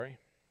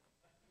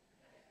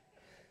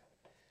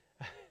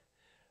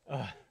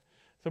Uh,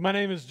 so my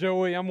name is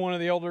Joey. I'm one of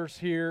the elders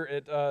here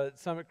at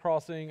Summit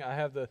Crossing. I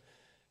have the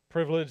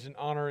privilege and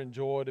honor and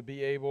joy to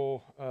be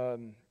able,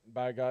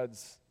 by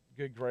God's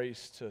good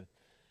grace, to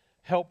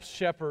help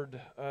shepherd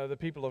the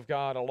people of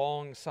God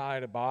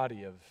alongside a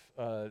body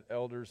of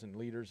elders and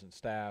leaders and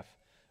staff.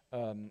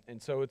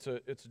 And so it's a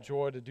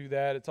joy to do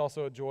that. It's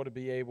also a joy to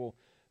be able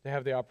to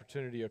have the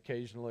opportunity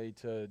occasionally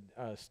to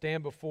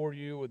stand before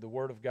you with the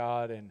Word of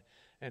God and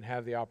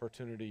have the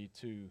opportunity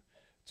to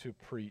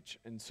preach.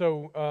 And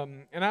so,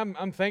 and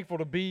I'm thankful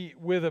to be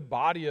with a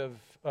body of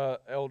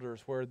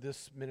elders where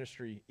this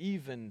ministry,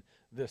 even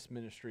this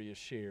ministry, is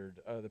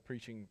shared, the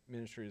preaching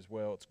ministry as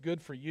well. It's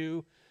good for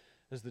you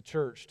as the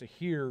church to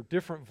hear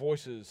different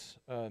voices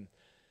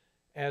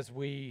as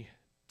we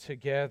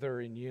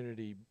together in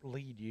unity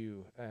lead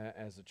you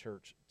as a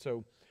church.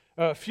 So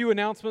a few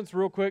announcements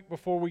real quick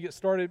before we get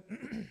started.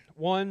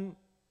 One,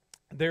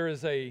 there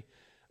is a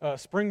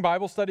spring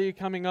Bible study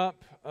coming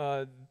up.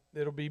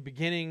 It'll be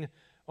beginning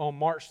on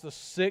March the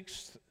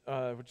 6th,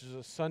 which is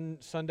a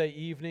Sunday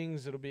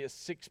evenings. It'll be at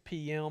 6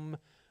 p.m.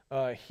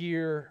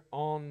 Here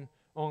on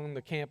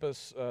the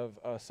campus of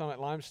Summit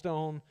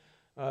Limestone.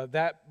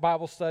 That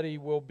Bible study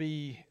will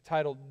be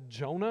titled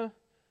Jonah,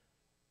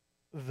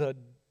 the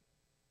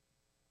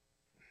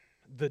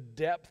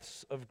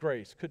Depths of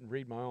Grace. Couldn't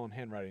read my own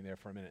handwriting there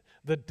for a minute.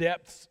 The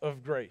Depths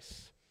of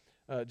Grace.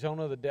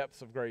 Jonah, the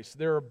Depths of Grace.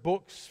 There are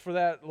books for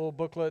that, little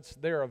booklets.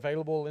 They're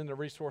available in the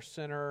Resource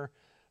Center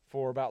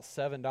for about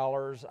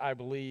 $7, I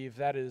believe.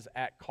 That is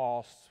at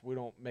cost. We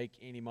don't make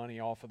any money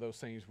off of those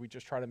things. We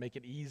just try to make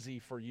it easy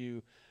for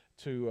you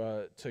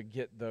to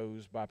get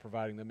those by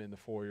providing them in the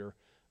foyer.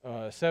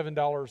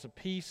 $7 a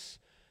piece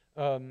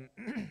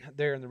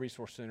there in the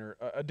Resource Center.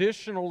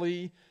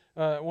 Additionally,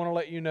 I want to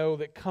let you know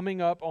that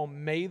coming up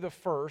on May the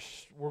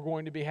 1st, we're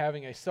going to be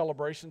having a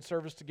celebration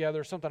service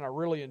together, something I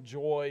really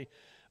enjoy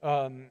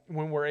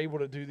when we're able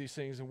to do these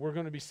things. And we're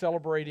going to be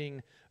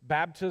celebrating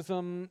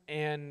baptism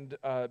and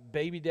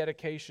baby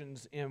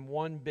dedications in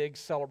one big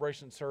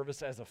celebration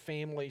service as a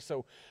family.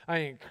 So I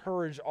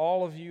encourage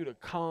all of you to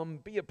come,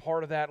 be a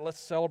part of that. Let's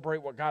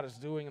celebrate what God is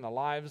doing in the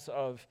lives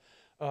of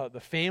the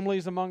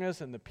families among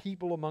us and the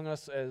people among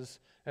us as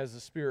the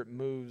Spirit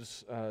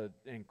moves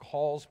and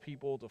calls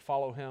people to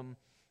follow Him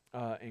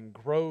and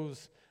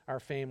grows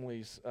our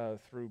families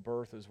through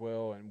birth as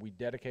well. And we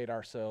dedicate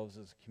ourselves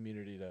as a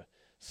community to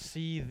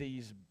see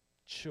these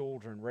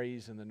children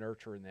raised in the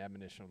nurture and the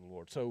admonition of the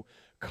Lord. So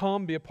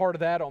come be a part of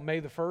that on May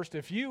the 1st.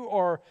 If you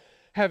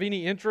have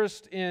any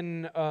interest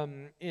in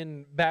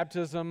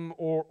baptism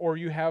or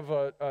you have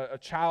a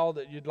child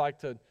that you'd like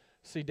to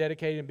see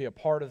dedicated and be a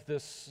part of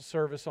this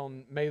service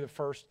on May the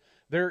 1st,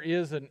 there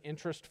is an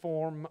interest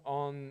form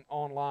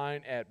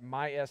online at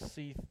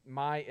mysc3.org.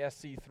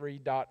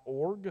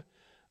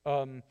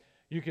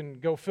 You can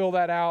go fill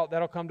that out.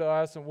 That'll come to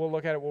us, and we'll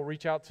look at it. We'll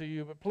reach out to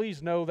you. But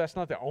please know that's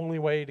not the only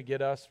way to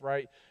get us,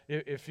 right?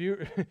 If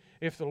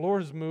the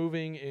Lord is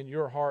moving in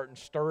your heart and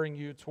stirring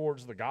you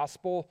towards the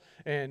gospel,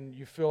 and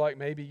you feel like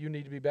maybe you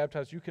need to be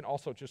baptized, you can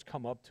also just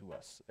come up to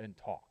us and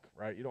talk,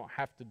 right? You don't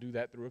have to do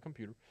that through a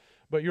computer,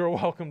 but you're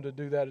welcome to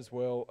do that as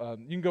well.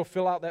 You can go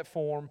fill out that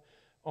form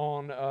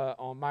on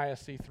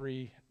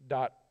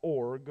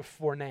mysc3.org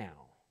for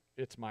now.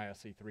 It's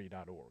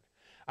mysc3.org.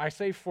 I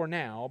say for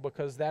now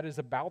because that is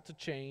about to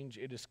change.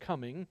 It is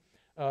coming.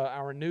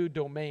 Our new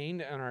domain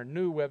and our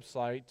new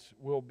website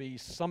will be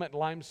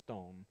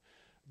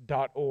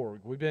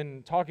summitlimestone.org. We've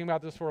been talking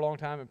about this for a long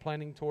time and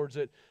planning towards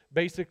it.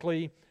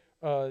 Basically,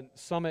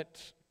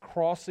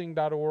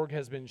 summitcrossing.org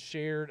has been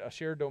a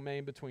shared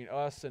domain between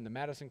us and the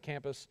Madison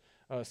campus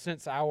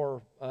since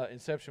our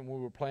inception when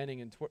we were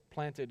planted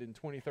in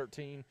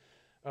 2013.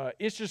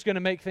 It's just going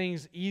to make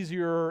things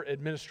easier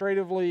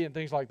administratively and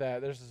things like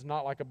that. There's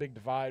not like a big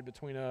divide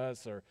between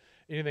us or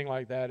anything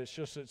like that. It's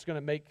going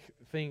to make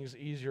things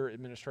easier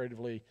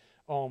administratively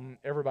on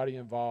everybody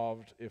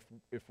involved if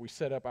we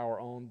set up our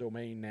own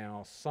domain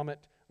now,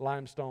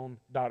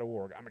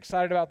 summitlimestone.org. I'm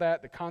excited about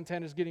that. The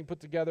content is getting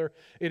put together.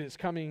 It is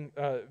coming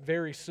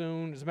very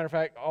soon. As a matter of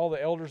fact, all the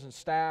elders and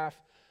staff,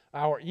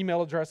 our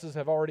email addresses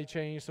have already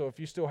changed, so if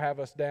you still have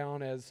us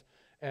down as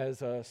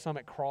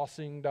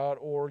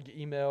summitcrossing.org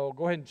email,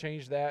 go ahead and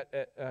change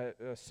that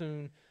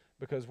soon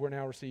because we're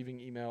now receiving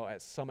email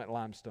at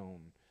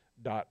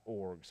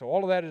summitlimestone.org. So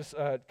all of that is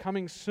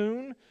coming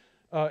soon.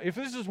 If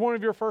this is one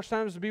of your first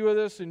times to be with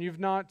us and you've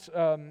not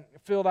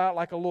filled out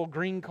like a little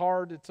green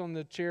card that's on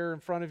the chair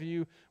in front of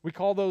you, we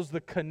call those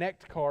the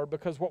Connect card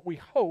because what we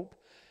hope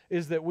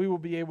is that we will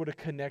be able to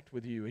connect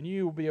with you and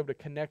you will be able to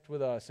connect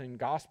with us in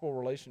gospel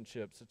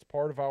relationships. It's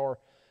part of our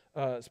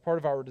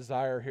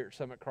desire here at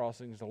Summit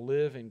Crossings to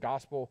live in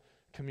gospel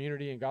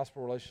community and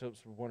gospel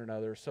relationships with one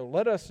another. So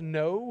let us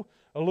know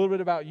a little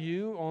bit about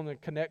you on the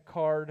Connect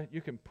card.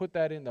 You can put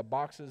that in the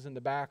boxes in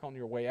the back on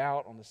your way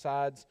out, on the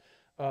sides,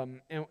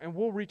 and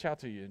we'll reach out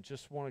to you and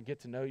just want to get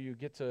to know you,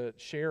 get to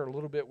share a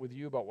little bit with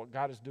you about what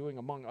God is doing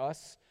among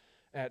us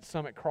at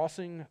Summit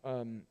Crossing,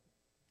 and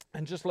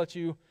just let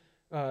you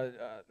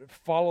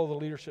follow the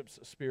leadership's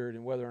spirit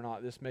and whether or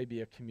not this may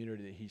be a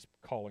community that he's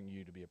calling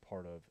you to be a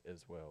part of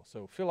as well.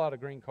 So fill out a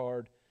green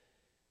card,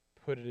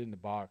 put it in the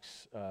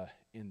box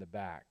in the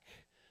back.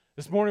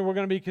 This morning we're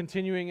going to be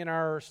continuing in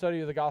our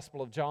study of the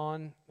Gospel of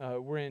John.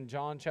 We're in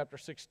John chapter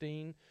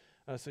 16.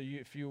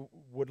 If you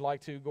would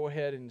like to, go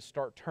ahead and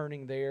start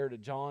turning there to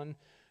John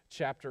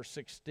chapter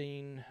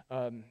 16.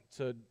 It's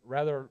a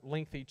rather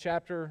lengthy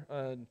chapter,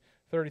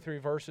 33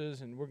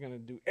 verses, and we're going to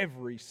do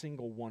every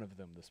single one of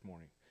them this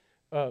morning.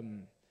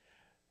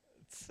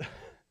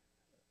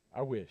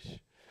 I wish.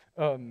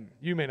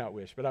 You may not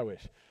wish, but I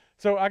wish.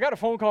 So I got a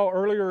phone call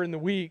earlier in the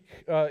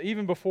week,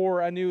 even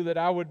before I knew that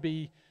I would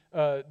be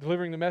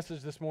delivering the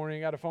message this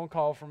morning. I got a phone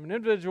call from an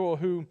individual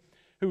who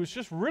was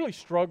just really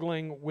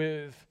struggling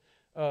with,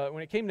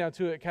 when it came down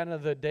to it, kind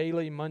of the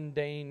daily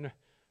mundane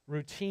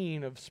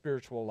routine of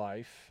spiritual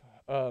life,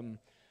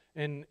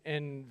 and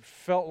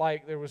felt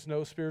like there was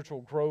no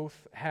spiritual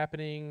growth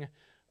happening,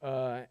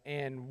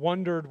 and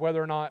wondered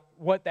whether or not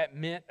what that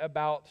meant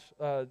about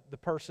the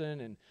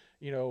person, and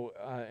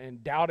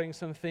and doubting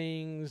some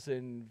things,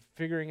 and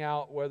figuring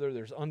out whether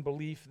there's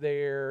unbelief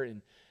there,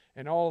 and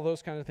all of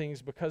those kind of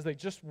things, because they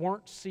just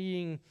weren't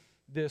seeing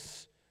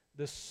this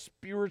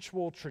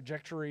spiritual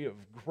trajectory of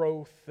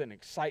growth and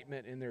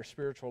excitement in their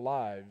spiritual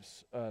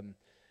lives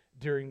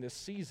during this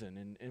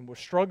season, and were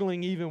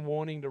struggling even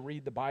wanting to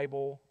read the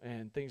Bible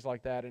and things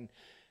like that. And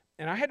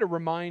I had to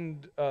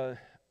remind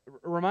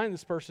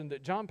this person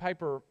that John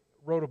Piper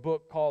wrote a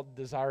book called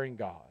Desiring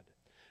God.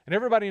 And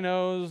everybody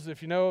knows,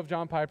 if you know of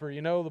John Piper,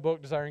 you know the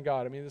book Desiring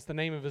God. I mean, it's the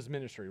name of his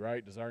ministry,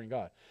 right? Desiring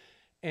God.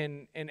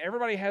 And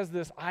everybody has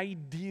this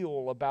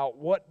ideal about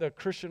what the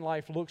Christian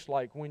life looks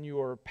like when you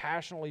are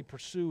passionately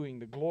pursuing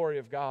the glory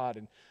of God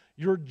and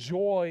your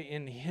joy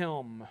in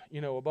Him,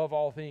 above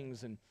all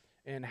things,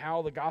 and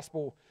how the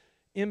gospel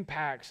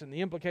impacts and the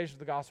implications of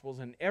the gospels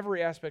in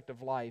every aspect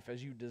of life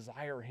as you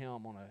desire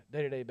Him on a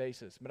day-to-day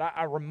basis. But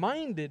I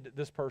reminded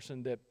this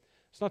person that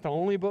it's not the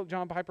only book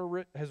John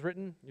Piper has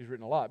written. He's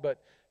written a lot,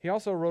 but he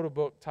also wrote a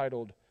book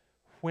titled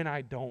When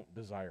I Don't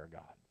Desire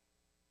God.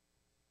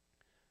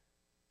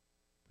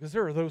 Because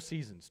there are those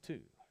seasons too.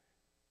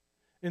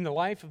 In the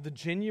life of the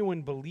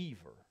genuine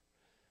believer,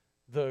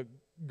 the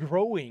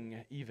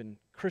growing even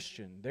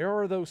Christian, there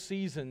are those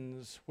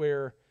seasons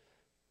where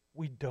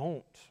we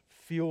don't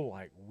feel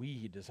like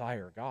we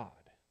desire God.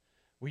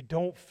 We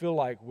don't feel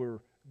like we're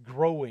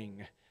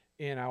growing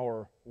in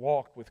our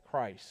walk with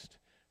Christ.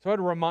 So I had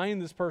to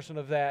remind this person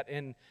of that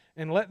and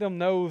let them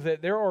know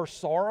that there are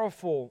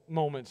sorrowful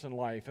moments in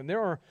life, and there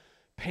are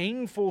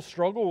painful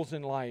struggles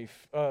in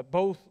life,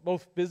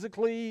 both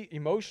physically,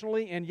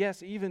 emotionally, and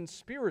yes, even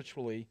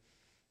spiritually,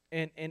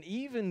 and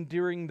even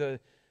during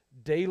the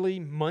daily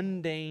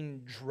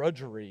mundane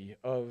drudgery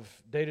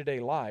of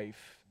day-to-day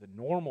life, the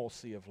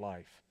normalcy of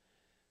life.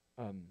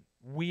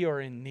 We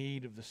are in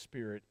need of the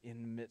Spirit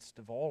in the midst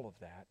of all of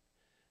that,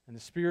 and the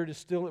Spirit is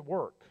still at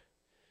work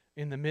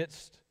in the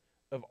midst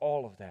of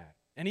all of that.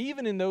 And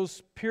even in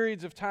those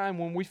periods of time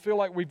when we feel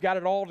like we've got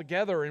it all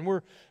together and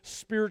we're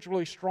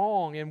spiritually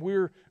strong and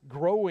we're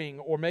growing,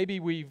 or maybe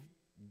we've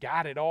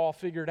got it all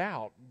figured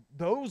out,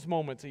 those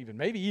moments even,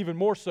 maybe even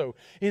more so,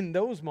 in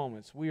those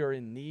moments we are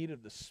in need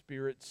of the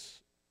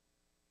Spirit's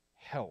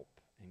help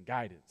and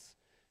guidance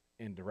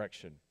and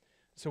direction.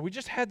 So we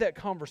just had that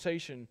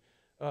conversation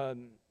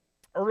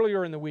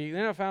earlier in the week.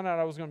 Then I found out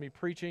I was going to be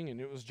preaching, and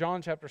it was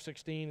John chapter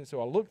 16, and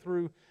so I looked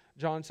through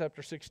John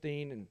chapter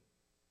 16, and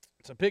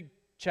it's a big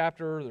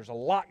chapter. There's a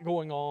lot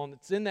going on.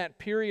 It's in that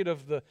period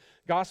of the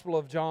Gospel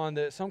of John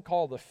that some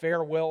call the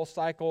farewell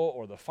cycle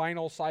or the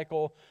final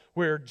cycle,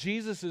 where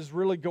Jesus is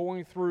really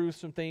going through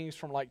some things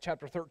from like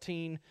chapter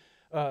 13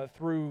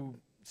 through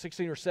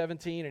 16 or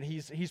 17, and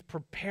he's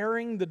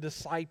preparing the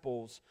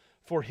disciples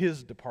for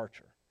His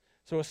departure.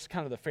 So it's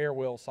kind of the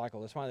farewell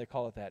cycle. That's why they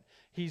call it that.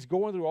 He's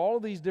going through all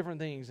of these different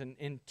things, and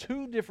in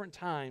two different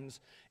times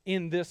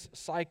in this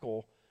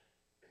cycle,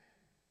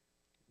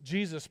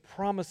 Jesus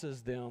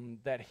promises them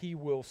that He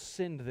will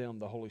send them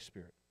the Holy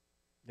Spirit.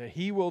 That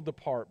He will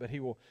depart, but He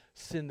will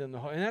send them the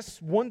Holy Spirit. And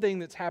that's one thing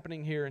that's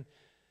happening here in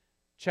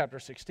chapter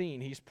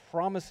 16. He's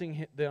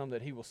promising them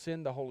that He will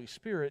send the Holy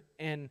Spirit.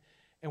 And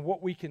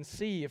what we can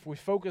see, if we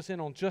focus in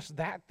on just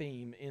that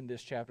theme in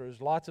this chapter, there's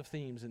lots of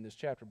themes in this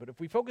chapter, but if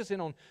we focus in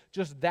on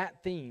just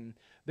that theme,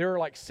 there are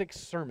like 6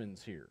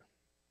 sermons here.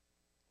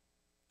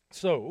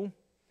 So,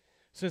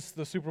 since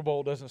the Super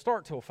Bowl doesn't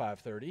start till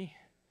 5:30,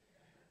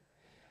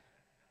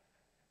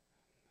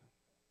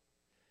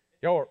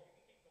 y'all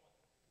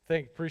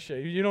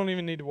appreciate it. You don't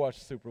even need to watch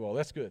the Super Bowl.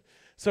 That's good.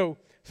 So,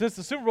 since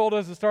the Super Bowl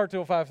doesn't start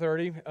till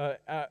 5:30,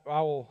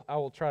 I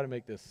will try to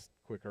make this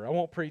quicker. I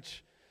won't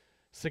preach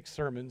 6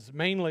 sermons,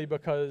 mainly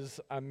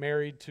because I'm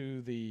married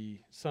to the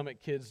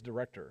Summit Kids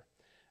director.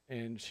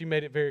 And she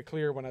made it very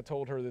clear when I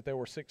told her that there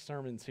were 6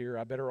 sermons here,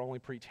 I better only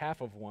preach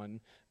half of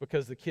one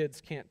because the kids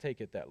can't take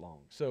it that long.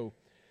 So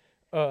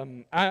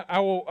I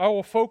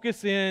will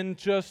focus in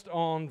just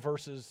on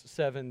verses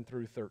 7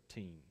 through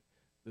 13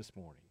 this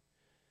morning.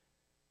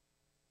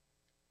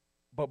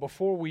 But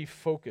before we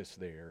focus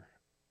there,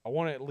 I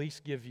want to at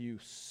least give you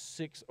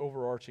 6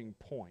 overarching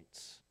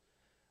points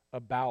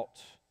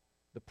about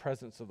the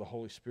presence of the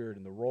Holy Spirit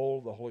and the role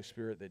of the Holy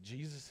Spirit that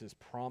Jesus is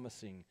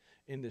promising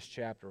in this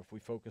chapter if we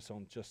focus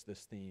on just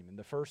this theme. And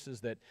the first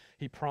is that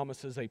he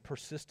promises a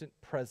persistent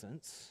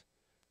presence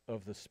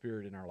of the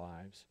Spirit in our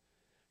lives.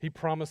 He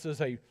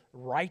promises a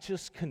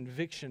righteous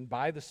conviction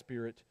by the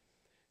Spirit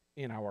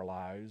in our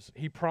lives.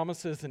 He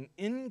promises an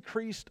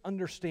increased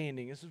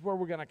understanding. This is where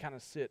we're going to kind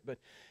of sit, but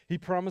he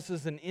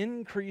promises an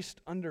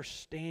increased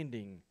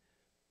understanding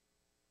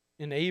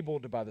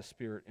enabled by the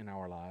Spirit in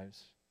our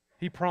lives.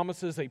 He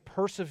promises a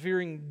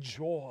persevering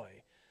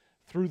joy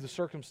through the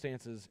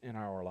circumstances in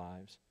our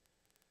lives.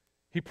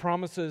 He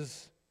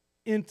promises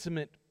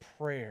intimate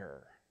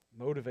prayer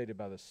motivated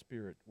by the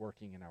Spirit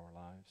working in our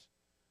lives.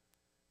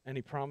 And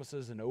he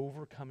promises an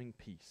overcoming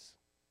peace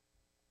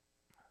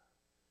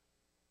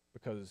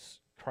because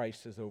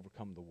Christ has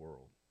overcome the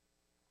world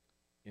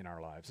in our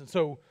lives. And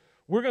so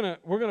we're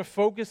gonna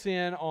focus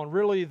in on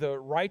really the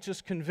righteous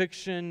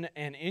conviction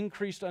and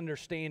increased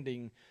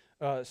understanding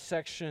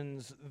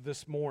sections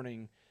this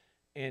morning,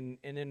 and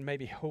then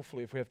maybe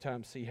hopefully if we have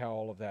time see how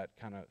all of that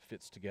kind of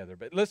fits together.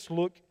 But let's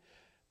look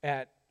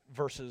at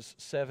verses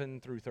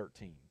 7 through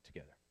 13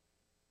 together.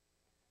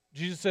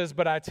 Jesus says,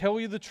 "But I tell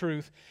you the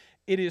truth,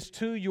 it is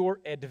to your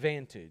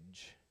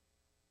advantage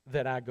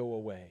that I go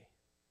away.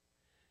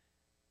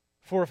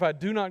 For if I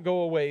do not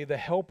go away, the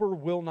Helper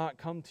will not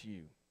come to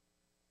you.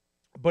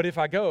 But if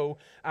I go,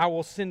 I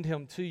will send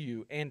him to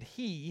you, and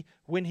he,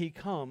 when he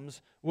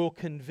comes, will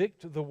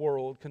convict the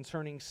world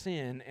concerning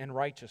sin and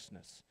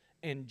righteousness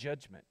and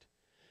judgment.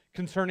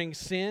 Concerning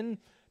sin,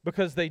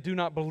 because they do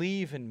not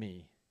believe in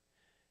me.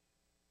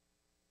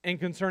 And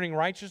concerning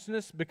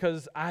righteousness,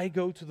 because I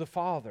go to the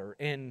Father,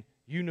 and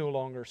you no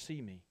longer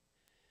see me.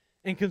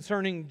 And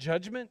concerning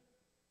judgment,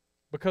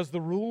 because the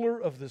ruler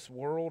of this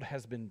world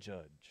has been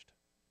judged.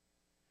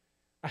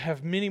 I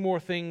have many more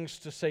things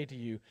to say to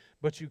you,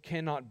 but you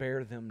cannot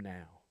bear them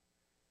now.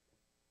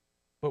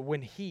 But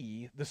when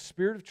He, the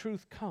Spirit of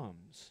truth,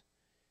 comes,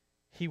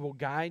 He will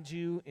guide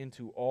you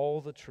into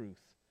all the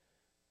truth.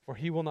 For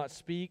He will not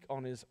speak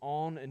on His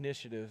own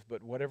initiative,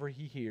 but whatever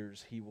He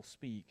hears, He will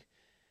speak,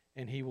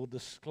 and He will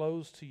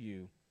disclose to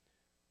you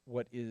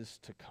what is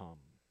to come."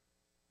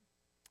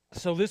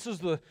 So this is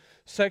the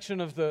section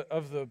of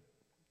the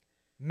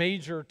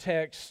major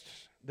text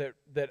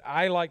that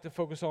I like to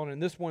focus on in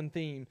this one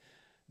theme,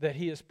 that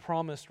He has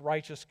promised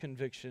righteous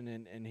conviction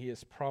and He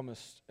has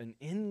promised an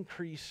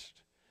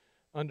increased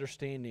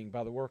understanding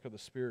by the work of the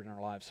Spirit in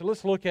our lives. So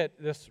let's look at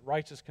this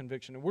righteous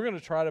conviction. And we're going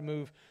to try to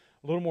move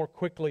a little more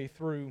quickly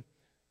through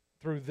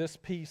this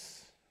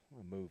piece. I'm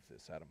going to move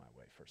this out of my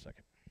way for a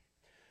second.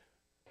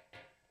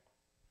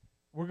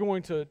 We're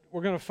going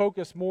to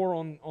focus more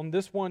on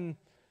this one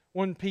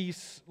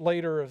piece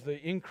later of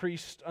the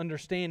increased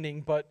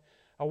understanding, but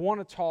I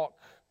want to talk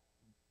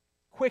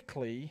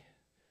quickly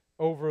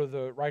over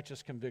the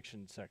righteous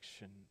conviction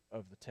section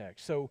of the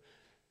text. So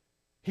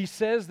he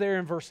says there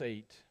in verse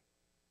 8,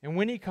 "And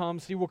when He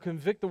comes, He will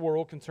convict the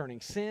world concerning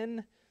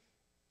sin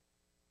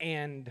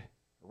and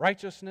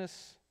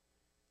righteousness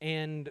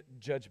and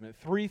judgment."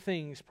 3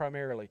 things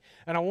primarily.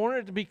 And I wanted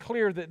it to be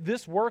clear that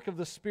this work of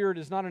the Spirit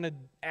is not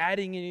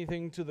adding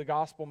anything to the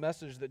gospel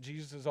message that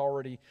Jesus has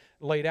already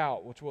laid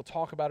out, which we'll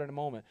talk about in a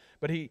moment.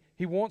 But He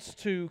wants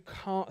to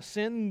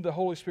send the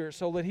Holy Spirit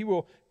so that He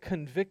will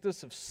convict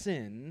us of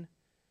sin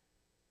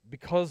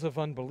because of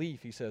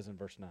unbelief, he says in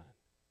verse 9.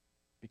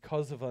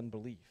 Because of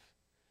unbelief.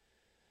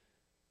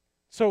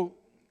 So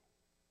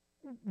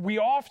we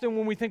often,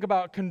 when we think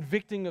about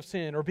convicting of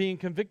sin or being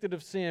convicted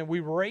of sin,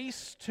 we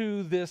race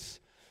to this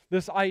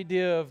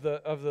idea of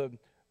the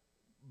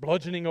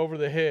bludgeoning over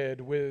the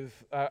head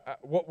with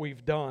what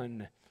we've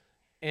done.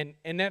 And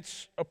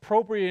that's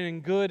appropriate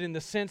and good in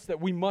the sense that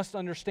we must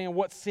understand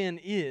what sin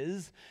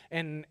is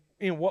and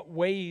in what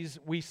ways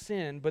we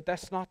sin, but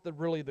that's not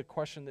really the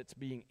question that's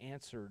being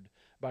answered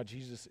by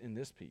Jesus in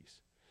this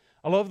piece.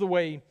 I love the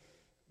way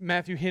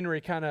Matthew Henry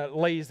kind of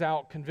lays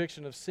out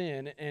conviction of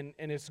sin, and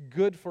it's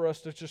good for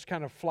us to just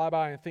kind of fly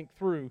by and think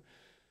through.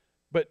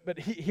 But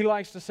he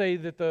likes to say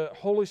that the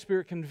Holy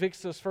Spirit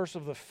convicts us first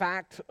of the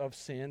fact of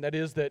sin, that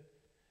is, that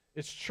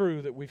it's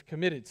true that we've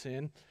committed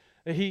sin.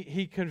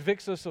 He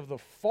convicts us of the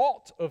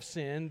fault of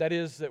sin, that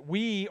is, that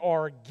we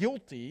are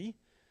guilty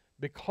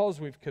because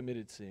we've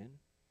committed sin.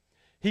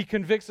 He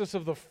convicts us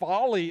of the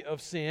folly of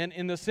sin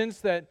in the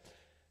sense that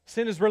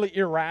sin is really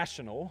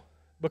irrational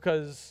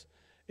because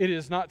it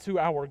is not to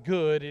our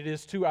good, it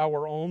is to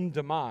our own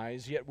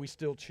demise, yet we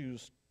still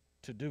choose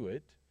to do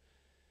it.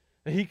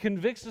 He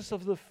convicts us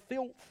of the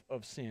filth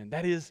of sin,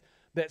 that is,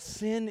 that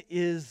sin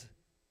is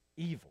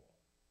evil,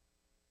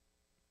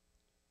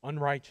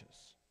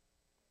 unrighteous.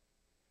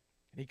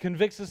 He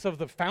convicts us of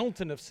the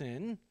fountain of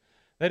sin,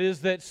 that is,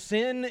 that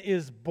sin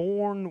is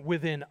born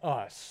within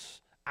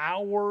us.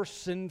 Our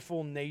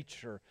sinful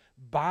nature,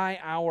 by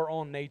our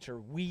own nature,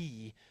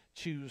 we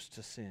choose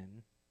to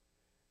sin.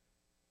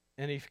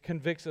 And He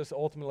convicts us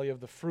ultimately of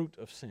the fruit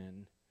of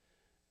sin.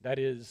 That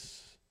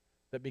is,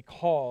 that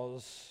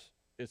because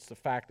It's the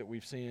fact that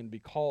we've sinned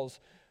because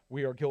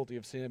we are guilty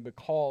of sin,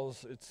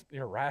 because it's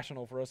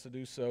irrational for us to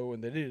do so,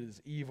 and that it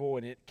is evil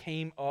and it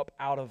came up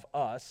out of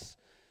us.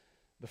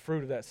 The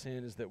fruit of that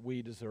sin is that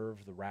we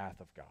deserve the wrath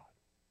of God.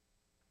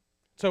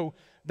 So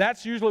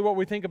that's usually what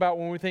we think about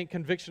when we think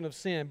conviction of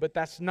sin, but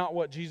that's not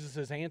what Jesus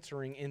is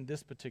answering in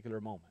this particular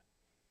moment.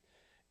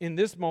 In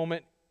this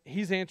moment,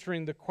 he's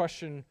answering the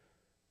question,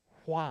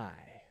 why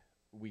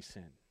we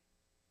sin.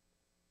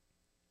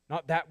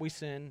 Not that we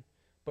sin,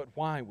 but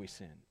why we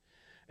sin.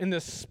 And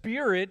the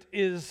Spirit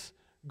is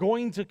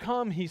going to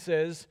come, he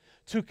says,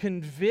 to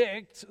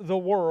convict the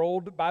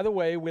world. By the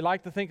way, we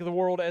like to think of the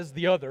world as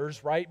the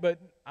others, right? But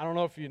I don't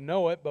know if you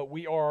know it, but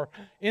we are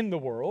in the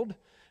world.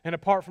 And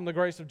apart from the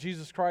grace of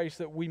Jesus Christ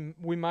that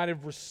we might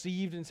have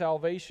received in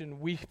salvation,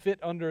 we fit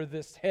under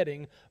this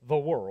heading, the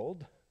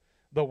world,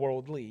 the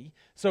worldly.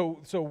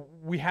 So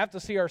we have to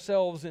see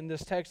ourselves in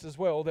this text as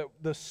well, that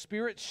the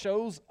Spirit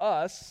shows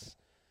us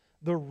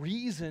the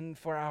reason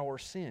for our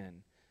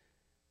sin.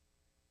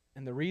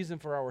 And the reason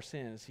for our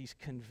sin is he's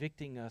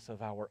convicting us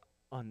of our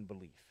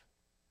unbelief.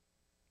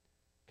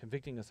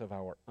 Convicting us of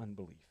our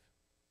unbelief.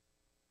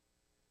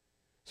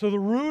 So the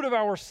root of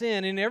our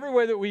sin, in every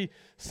way that we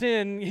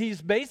sin,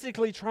 he's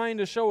basically trying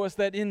to show us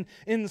that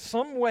in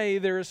some way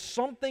there is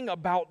something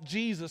about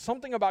Jesus,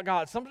 something about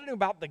God, something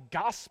about the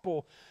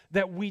gospel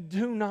that we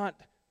do not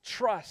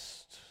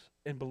trust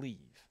and believe.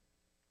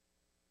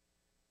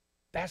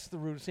 That's the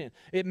root of sin.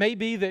 It may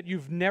be that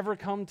you've never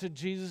come to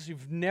Jesus,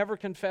 you've never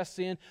confessed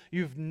sin,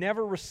 you've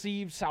never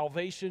received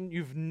salvation,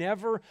 you've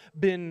never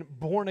been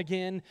born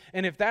again.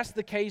 And if that's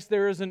the case,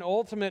 there is an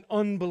ultimate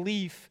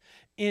unbelief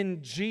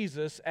in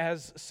Jesus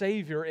as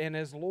Savior and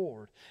as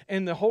Lord.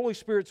 And the Holy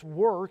Spirit's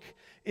work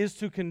is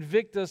to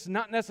convict us,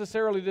 not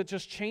necessarily to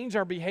just change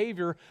our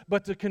behavior,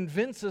 but to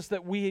convince us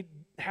that we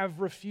have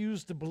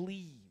refused to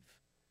believe,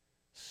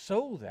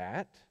 so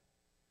that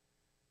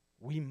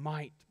we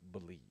might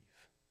believe.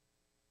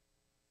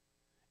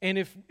 And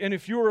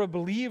if you're a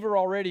believer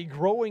already,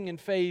 growing in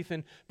faith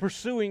and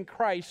pursuing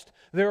Christ,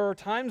 there are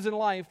times in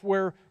life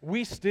where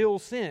we still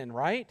sin,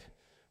 right?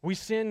 We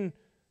sin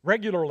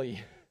regularly,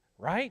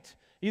 right?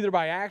 Either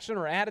by action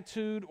or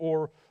attitude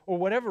or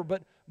whatever,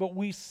 but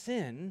we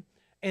sin.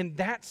 And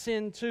that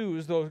sin too,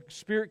 as the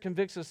Spirit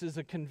convicts us, is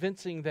a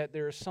convincing that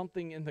there is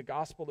something in the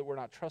gospel that we're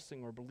not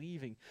trusting or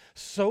believing,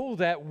 so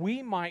that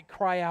we might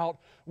cry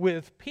out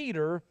with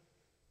Peter,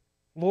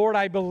 Lord,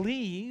 I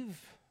believe,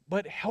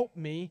 but help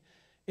me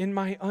in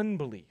my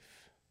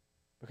unbelief,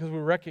 because we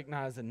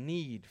recognize a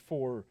need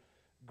for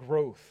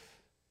growth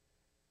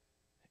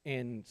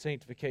and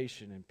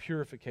sanctification and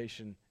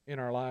purification in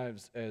our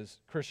lives as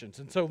Christians.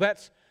 And so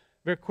that's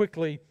very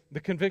quickly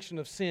the conviction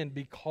of sin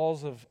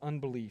because of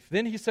unbelief.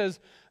 Then he says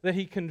that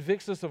he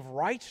convicts us of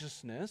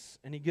righteousness,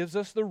 and he gives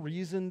us the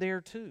reason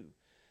there too.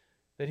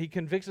 That he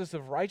convicts us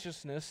of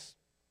righteousness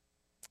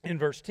in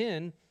verse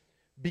 10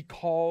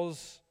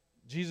 because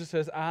Jesus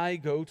says, I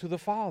go to the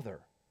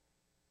Father,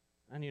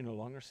 and you no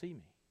longer see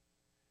me.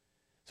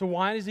 So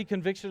why does he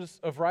convict us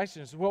of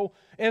righteousness? Well,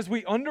 as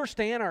we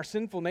understand our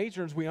sinful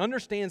nature, as we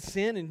understand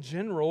sin in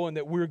general and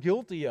that we're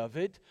guilty of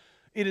it,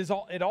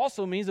 it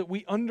also means that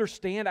we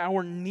understand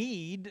our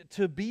need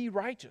to be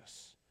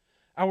righteous,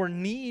 our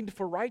need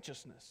for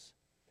righteousness.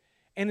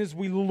 And as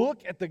we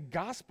look at the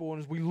gospel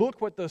and as we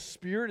look what the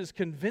Spirit is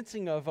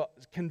convincing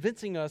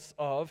us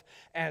of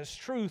as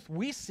truth,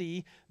 we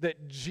see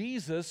that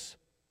Jesus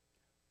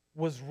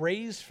was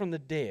raised from the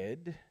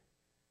dead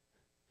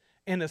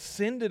and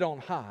ascended on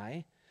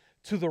high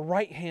to the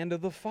right hand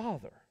of the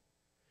Father.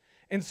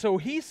 And so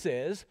he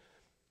says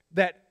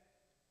that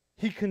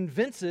he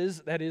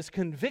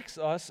convicts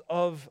us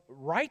of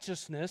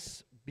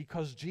righteousness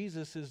because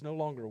Jesus is no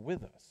longer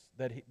with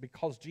us,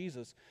 because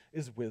Jesus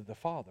is with the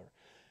Father.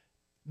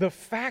 The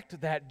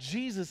fact that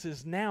Jesus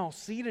is now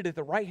seated at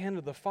the right hand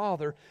of the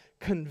Father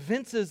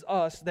convinces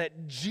us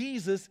that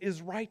Jesus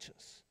is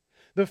righteous.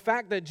 The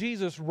fact that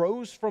Jesus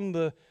rose from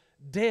the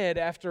dead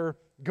after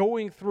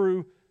going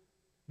through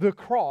the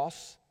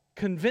cross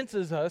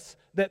convinces us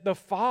that the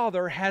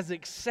Father has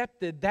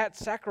accepted that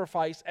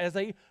sacrifice as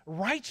a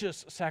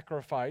righteous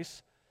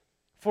sacrifice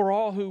for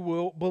all who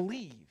will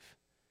believe.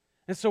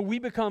 And so we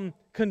become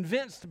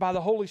convinced by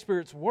the Holy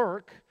Spirit's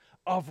work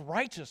of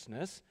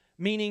righteousness,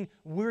 meaning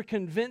we're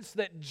convinced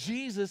that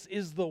Jesus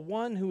is the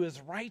one who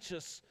is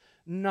righteous,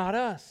 not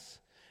us.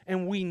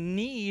 And we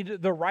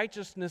need the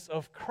righteousness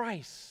of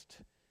Christ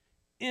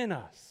in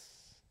us.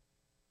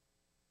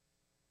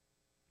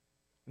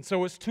 And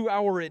so it's to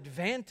our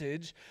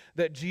advantage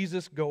that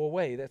Jesus go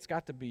away. That's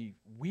got to be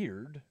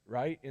weird,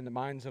 right, in the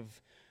minds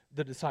of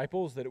the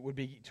disciples, that it would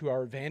be to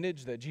our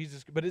advantage that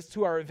Jesus, but it's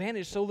to our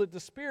advantage so that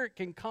the Spirit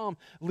can come,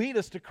 lead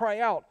us to cry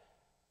out,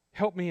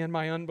 help me in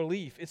my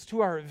unbelief. It's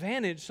to our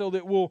advantage so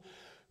that we'll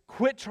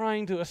quit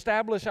trying to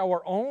establish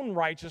our own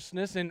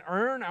righteousness and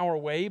earn our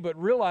way,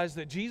 but realize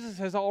that Jesus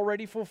has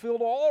already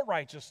fulfilled all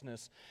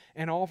righteousness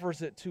and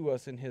offers it to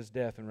us in His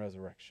death and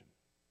resurrection.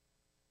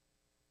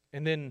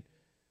 And then,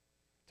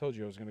 I told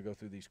you I was going to go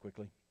through these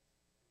quickly.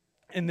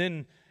 And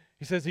then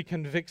he says he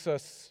convicts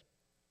us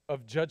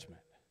of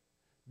judgment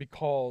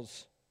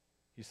because,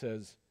 he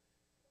says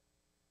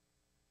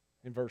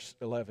in verse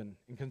 11,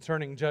 and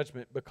concerning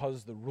judgment,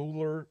 because the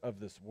ruler of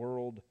this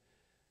world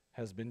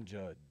has been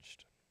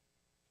judged.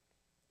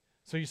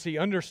 So you see,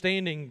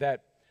 understanding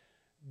that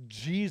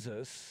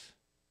Jesus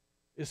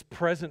is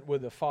present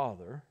with the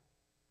Father,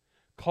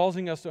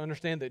 causing us to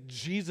understand that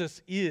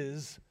Jesus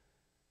is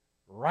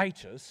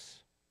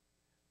righteous,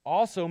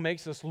 also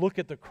makes us look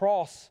at the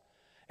cross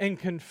and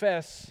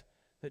confess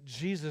that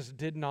Jesus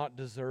did not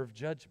deserve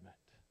judgment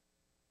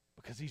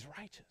because he's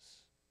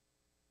righteous.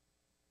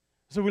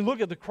 So we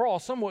look at the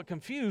cross somewhat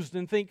confused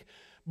and think,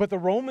 but the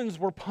Romans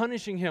were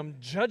punishing him,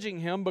 judging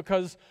him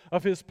because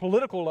of his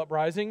political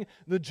uprising.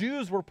 The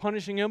Jews were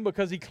punishing him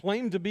because he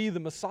claimed to be the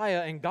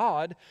Messiah and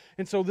God.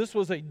 And so this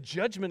was a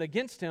judgment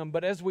against him.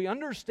 But as we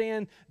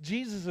understand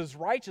Jesus'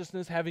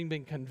 righteousness, having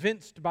been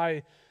convinced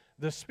by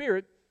the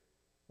Spirit,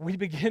 we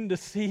begin to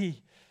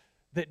see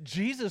that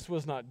Jesus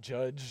was not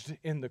judged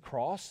in the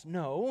cross.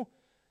 No,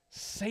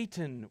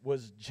 Satan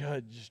was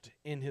judged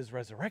in his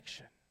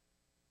resurrection.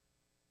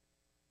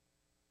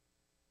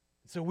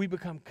 So we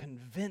become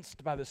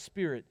convinced by the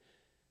Spirit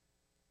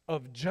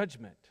of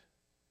judgment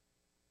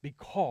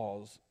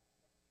because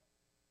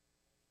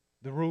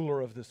the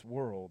ruler of this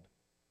world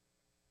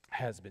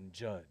has been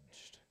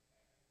judged.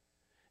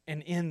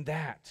 And in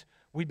that,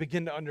 we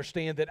begin to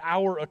understand that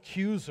our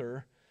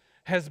accuser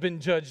has been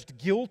judged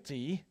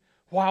guilty,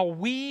 while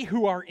we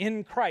who are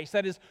in Christ,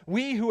 that is,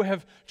 we who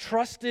have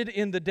trusted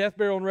in the death,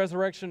 burial, and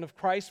resurrection of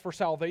Christ for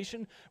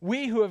salvation,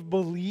 we who have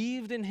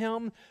believed in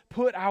Him,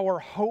 put our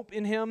hope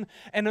in Him,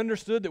 and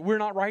understood that we're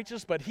not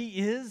righteous, but He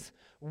is,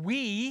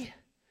 we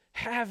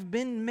have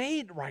been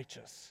made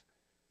righteous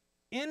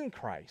in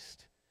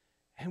Christ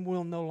and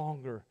will no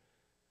longer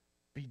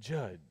be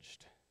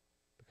judged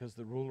because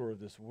the ruler of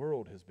this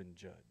world has been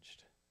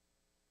judged,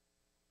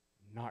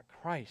 not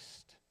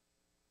Christ.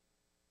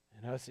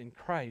 And us in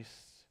Christ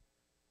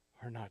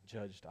are not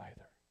judged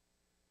either.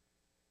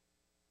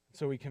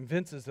 So he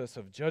convinces us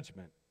of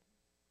judgment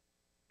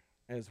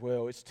as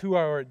well. It's to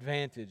our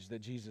advantage that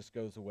Jesus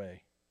goes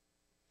away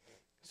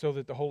so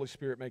that the Holy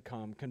Spirit may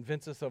come,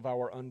 convince us of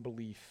our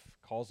unbelief,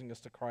 causing us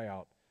to cry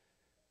out,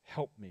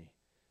 "Help me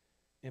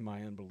in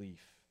my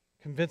unbelief."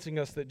 Convincing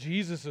us that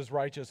Jesus is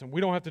righteous and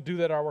we don't have to do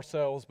that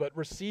ourselves, but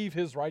receive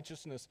His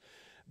righteousness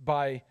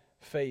by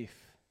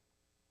faith.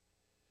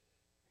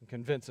 And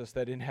convince us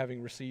that in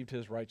having received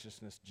His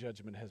righteousness,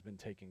 judgment has been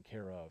taken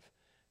care of,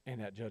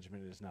 and that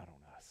judgment is not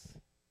on us.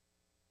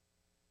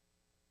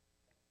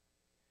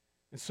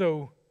 And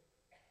so,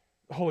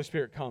 the Holy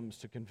Spirit comes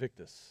to convict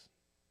us,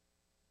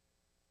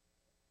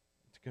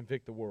 to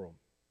convict the world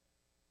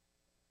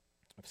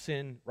of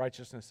sin,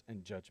 righteousness,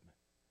 and judgment.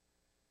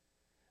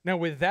 Now,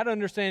 with that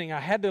understanding, I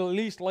had to at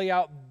least lay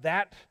out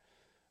that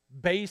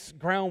base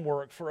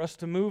groundwork for us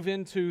to move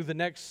into the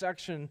next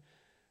section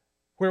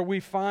where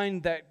we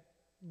find that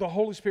the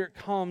Holy Spirit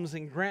comes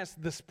and grants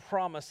this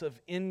promise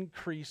of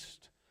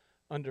increased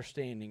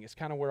understanding. It's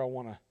kind of where I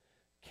want to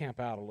camp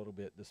out a little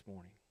bit this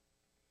morning.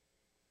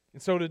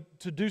 And so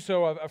to do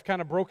so, I've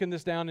kind of broken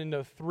this down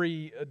into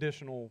 3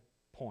 additional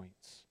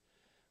points.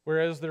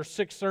 Whereas there's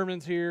 6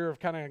 sermons here, I've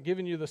kind of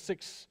given you the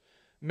 6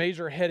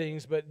 major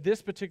headings, but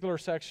this particular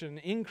section,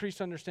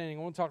 increased understanding,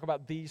 I want to talk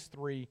about these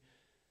 3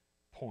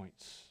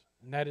 points.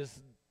 And that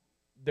is,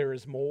 there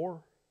is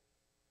more,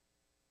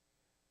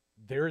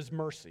 there is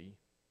mercy,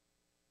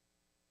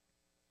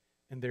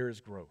 and there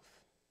is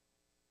growth.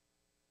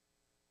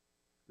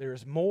 There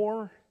is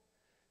more,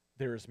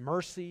 there is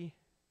mercy,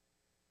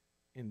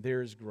 and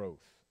there is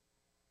growth.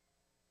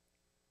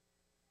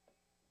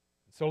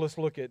 So let's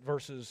look at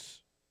verse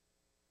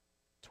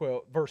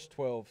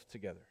 12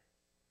 together.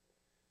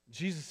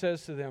 Jesus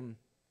says to them,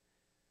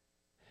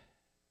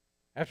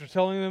 after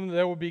telling them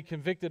they will be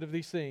convicted of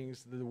these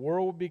things, the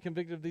world will be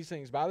convicted of these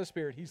things by the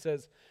Spirit, He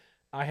says,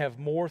 I have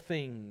more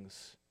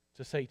things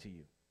to say to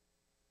you.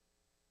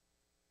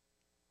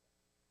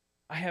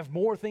 I have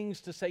more things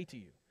to say to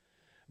you.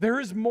 There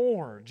is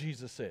more,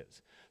 Jesus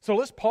says. So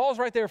let's pause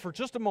right there for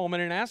just a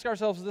moment and ask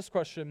ourselves this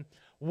question: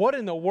 what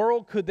in the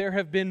world could there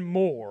have been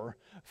more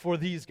for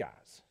these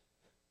guys?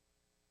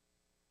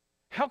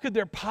 How could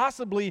there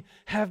possibly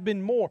have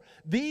been more?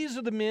 These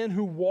are the men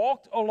who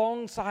walked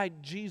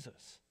alongside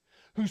Jesus,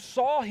 who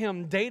saw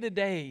Him day to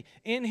day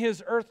in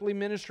His earthly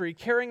ministry,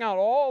 carrying out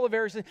all the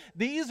various things.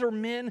 These are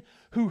men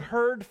who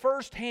heard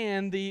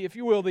firsthand the, if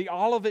you will, the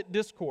Olivet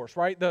Discourse,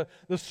 right? The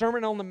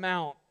Sermon on the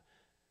Mount.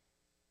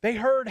 They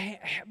heard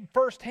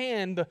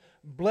firsthand,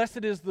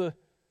 blessed is the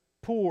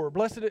poor,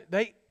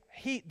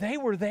 they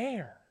were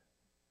there.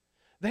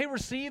 They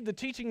received the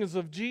teachings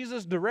of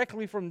Jesus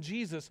directly from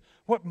Jesus.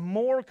 What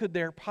more could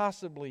there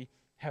possibly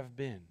have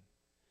been?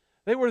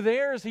 They were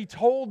there as He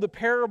told the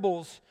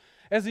parables,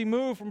 as He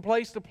moved from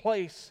place to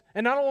place.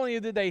 And not only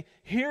did they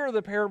hear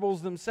the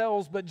parables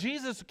themselves, but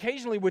Jesus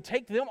occasionally would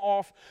take them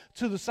off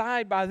to the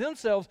side by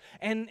themselves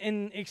and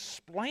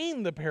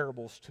explain the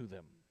parables to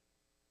them.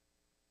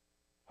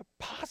 What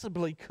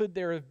possibly could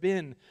there have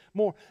been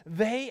more?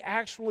 They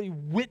actually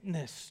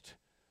witnessed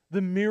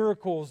the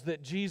miracles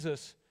that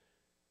Jesus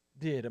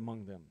did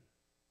among them.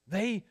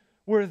 They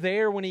were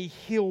there when He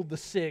healed the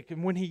sick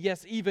and when He,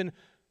 yes, even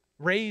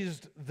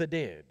raised the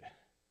dead.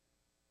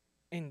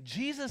 And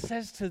Jesus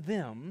says to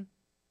them,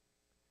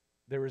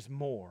 there is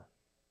more.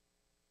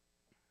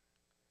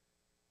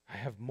 I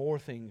have more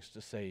things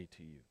to say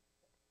to you.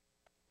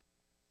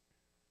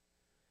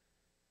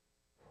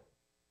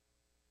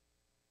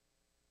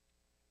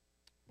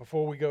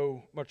 Before we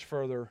go much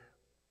further,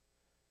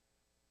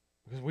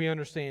 because we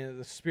understand that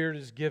the Spirit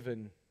is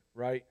given,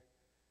 right,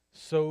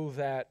 so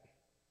that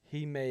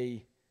He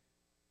may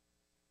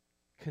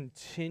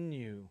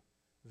continue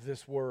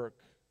this work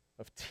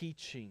of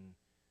teaching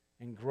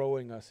and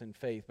growing us in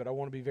faith. But I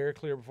want to be very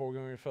clear before we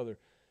go any further.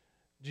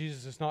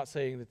 Jesus is not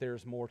saying that there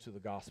is more to the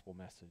gospel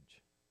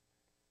message.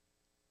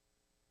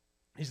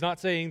 He's not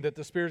saying that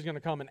the Spirit is going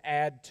to come and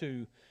add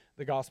to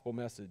the gospel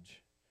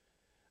message.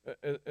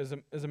 As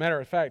a matter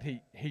of fact,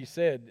 he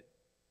said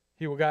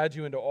He will guide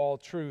you into all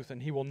truth,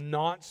 and He will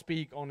not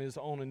speak on His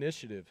own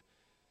initiative.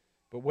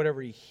 But whatever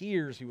He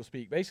hears, He will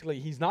speak. Basically,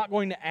 He's not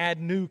going to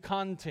add new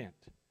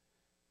content,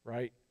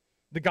 right?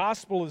 The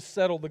gospel is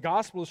settled. The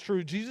gospel is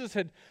true. Jesus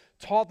had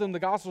taught them the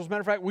gospel. As a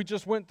matter of fact, we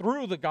just went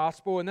through the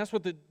gospel, and that's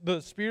what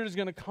the Spirit is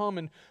going to come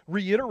and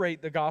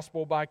reiterate the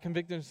gospel by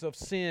convicting us of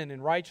sin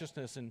and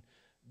righteousness and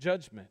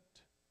judgment.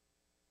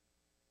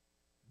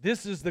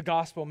 This is the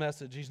gospel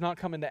message. He's not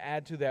coming to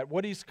add to that.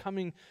 What He's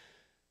coming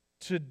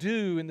to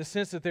do, in the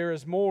sense that there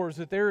is more, is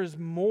that there is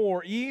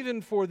more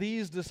even for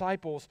these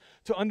disciples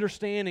to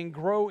understand and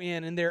grow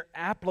in their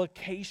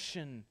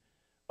application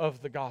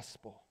of the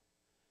gospel.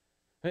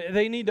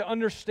 They need to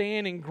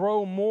understand and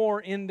grow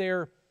more in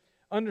their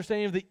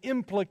understanding of the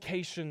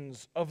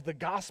implications of the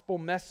gospel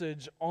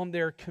message on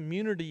their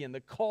community and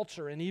the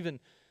culture and even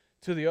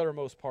to the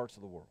uttermost parts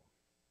of the world.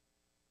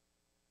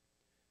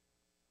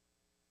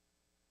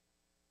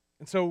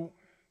 And so,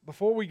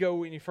 before we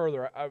go any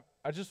further, I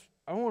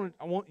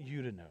want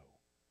you to know,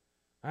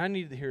 I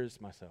need to hear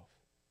this myself.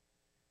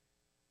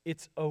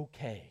 It's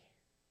okay.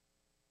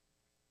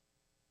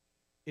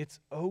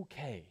 It's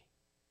okay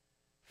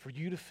for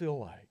you to feel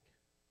like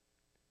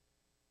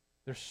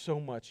there's so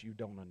much you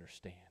don't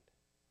understand.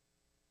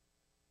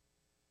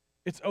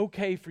 It's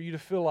okay for you to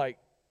feel like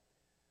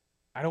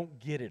I don't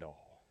get it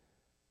all.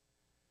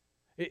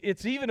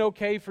 It's even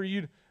okay for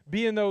you to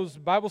be in those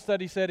Bible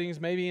study settings,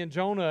 maybe in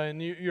Jonah,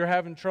 and you're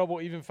having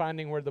trouble even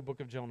finding where the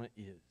book of Jonah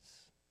is.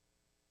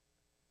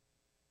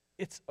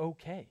 It's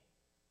okay.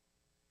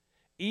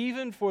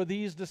 Even for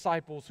these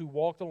disciples who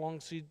walked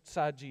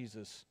alongside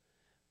Jesus,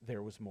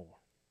 there was more.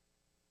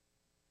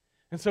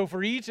 And so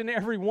for each and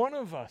every one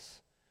of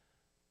us,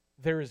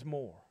 there is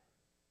more.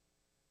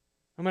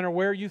 No matter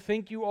where you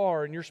think you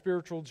are in your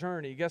spiritual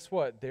journey, guess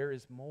what? There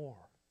is more.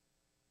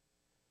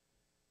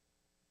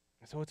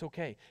 So it's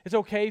okay. It's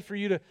okay for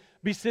you to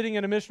be sitting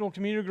in a missional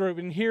community group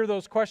and hear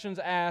those questions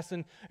asked,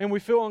 and we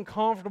feel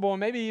uncomfortable and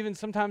maybe even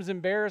sometimes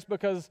embarrassed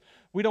because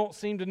we don't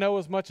seem to know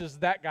as much as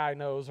that guy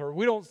knows, or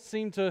we don't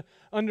seem to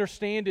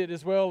understand it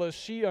as well as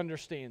she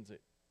understands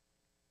it.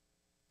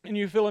 And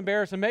you feel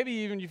embarrassed, and maybe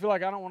even you feel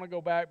like, I don't want to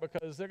go back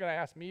because they're going to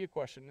ask me a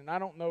question, and I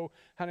don't know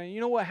how to. You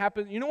know what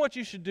happens? You know what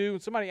you should do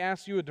when somebody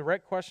asks you a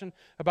direct question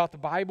about the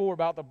Bible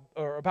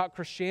or about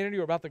Christianity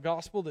or about the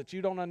gospel that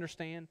you don't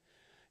understand?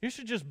 You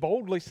should just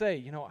boldly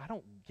say, I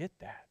don't get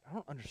that. I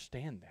don't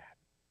understand that.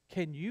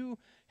 Can you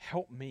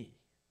help me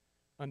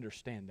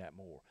understand that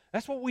more?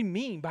 That's what we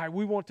mean by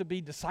we want to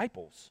be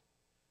disciples.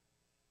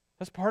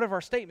 That's part of our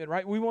statement,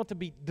 right? We want to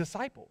be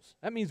disciples.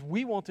 That means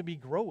we want to be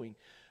growing.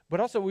 But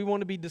also we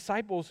want to be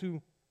disciples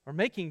who are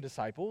making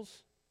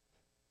disciples.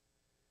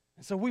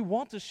 And so we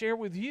want to share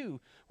with you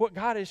what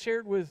God has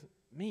shared with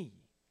me.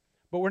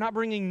 But we're not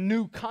bringing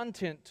new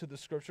content to the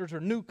Scriptures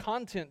or new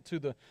content to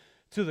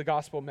the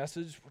gospel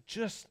message. We're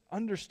just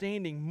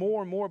understanding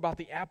more and more about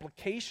the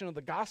application of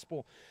the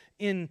gospel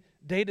in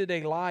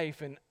day-to-day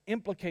life and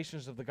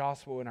implications of the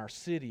gospel in our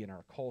city, in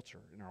our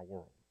culture, in our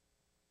world.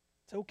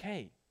 It's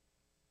okay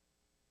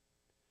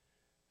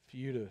for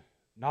you to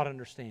not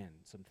understand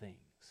some things.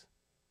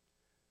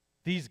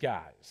 These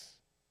guys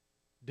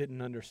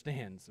didn't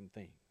understand some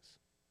things.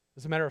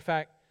 As a matter of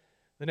fact,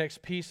 the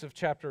next piece of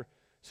chapter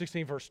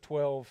 16, verse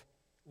 12,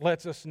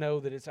 lets us know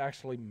that it's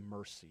actually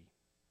mercy.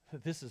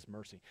 This is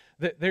mercy.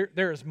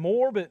 There is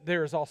more, but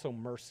there is also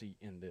mercy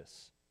in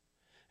this.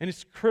 And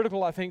it's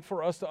critical, I think,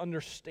 for us to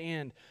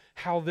understand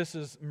how this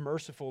is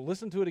merciful.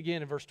 Listen to it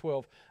again in verse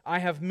 12. I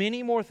have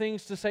many more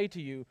things to say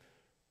to you,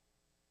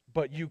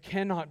 but you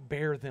cannot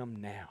bear them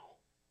now.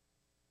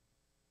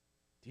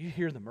 Do you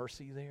hear the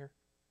mercy there?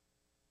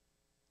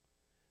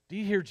 Do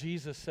you hear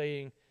Jesus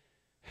saying,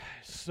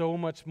 so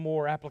much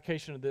more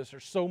application of this, or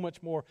so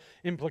much more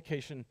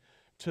implication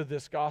to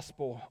this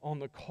gospel on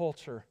the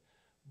culture,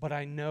 but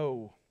I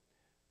know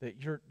that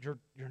you're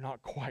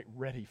not quite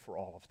ready for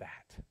all of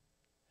that.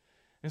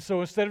 And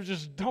so instead of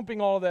just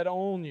dumping all of that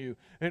on you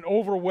and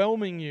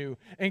overwhelming you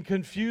and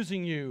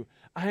confusing you,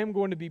 I am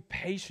going to be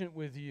patient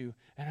with you,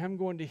 and I'm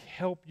going to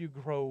help you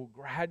grow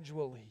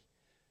gradually,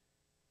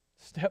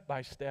 step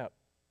by step.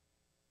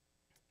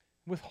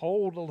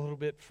 Withhold a little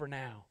bit for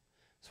now.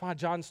 That's why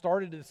John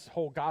started this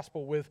whole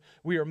gospel with,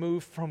 we are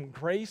moved from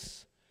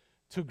grace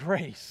to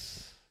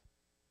grace.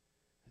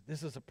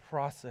 This is a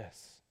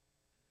process.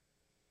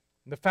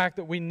 The fact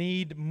that we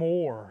need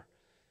more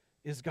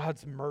is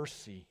God's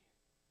mercy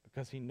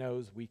because He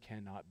knows we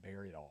cannot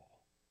bear it all.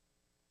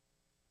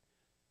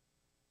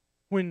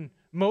 When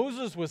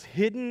Moses was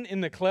hidden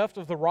in the cleft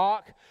of the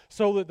rock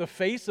so that the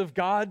face of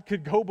God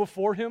could go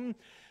before him,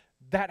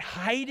 that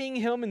hiding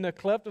him in the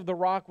cleft of the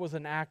rock was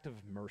an act of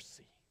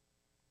mercy.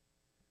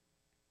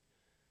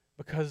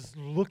 Because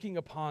looking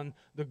upon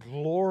the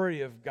glory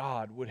of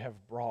God would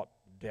have brought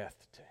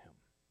death to him.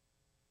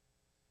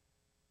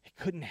 He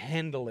couldn't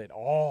handle it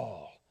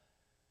all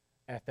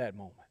at that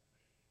moment.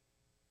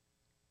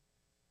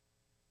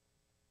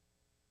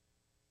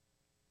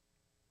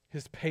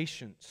 His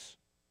patience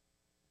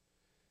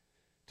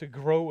to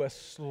grow us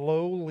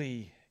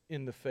slowly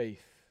in the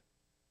faith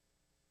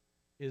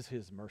is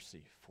His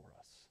mercy for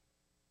us.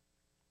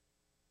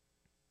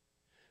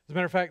 As a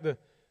matter of fact,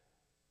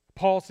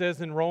 Paul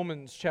says in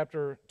Romans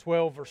chapter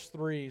 12, verse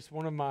 3, it's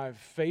one of my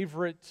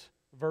favorite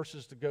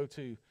verses to go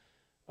to.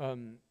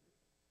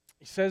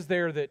 He says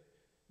there that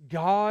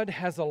God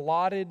has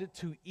allotted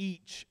to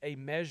each a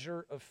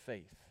measure of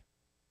faith.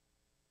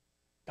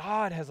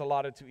 God has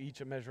allotted to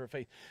each a measure of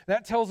faith.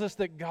 That tells us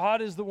that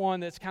God is the one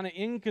that's kind of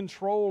in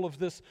control of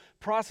this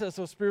process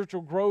of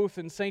spiritual growth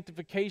and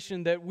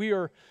sanctification that we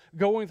are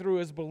going through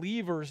as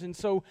believers. And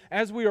so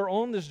as we are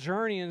on this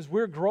journey and as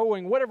we're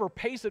growing, whatever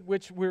pace at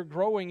which we're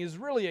growing is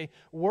really a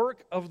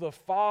work of the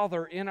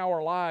Father in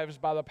our lives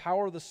by the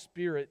power of the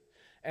Spirit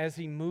as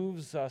He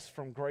moves us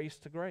from grace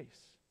to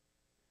grace.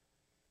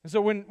 And so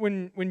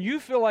when you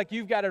feel like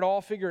you've got it all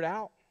figured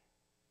out,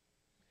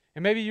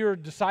 and maybe you're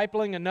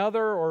discipling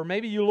another, or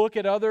maybe you look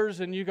at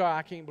others and you go,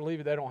 I can't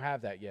believe they don't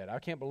have that yet. I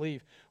can't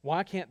believe,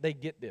 why can't they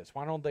get this?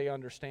 Why don't they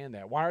understand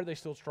that? Why are they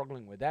still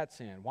struggling with that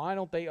sin? Why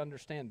don't they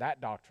understand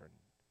that doctrine?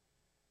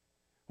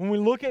 When we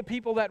look at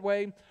people that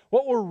way,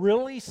 what we're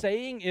really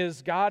saying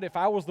is, God, if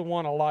I was the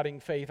one allotting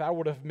faith, I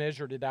would have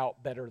measured it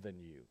out better than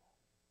you.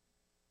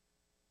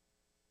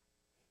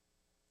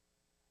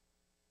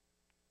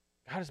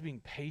 God is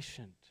being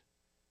patient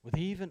with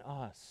even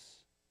us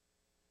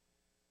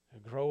to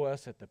grow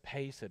us at the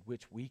pace at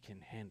which we can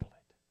handle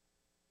it.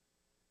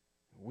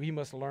 We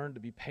must learn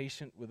to be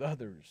patient with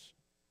others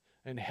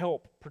and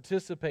help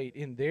participate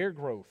in their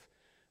growth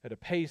at a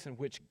pace in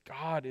which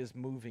God is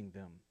moving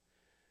them.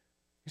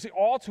 You see,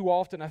 all too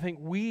often, I think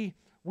we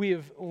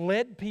have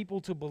led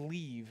people to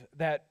believe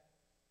that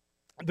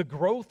the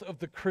growth of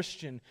the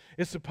Christian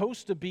is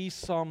supposed to be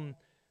some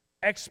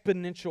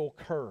exponential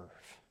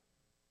curve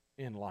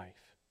in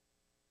life.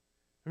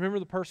 Remember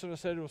the person I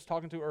said I was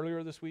talking to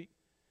earlier this week?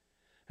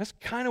 That's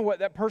kind of what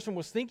that person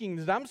was thinking,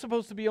 is I'm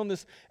supposed to be on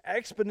this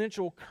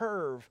exponential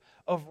curve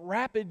of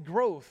rapid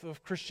growth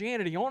of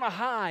Christianity, on a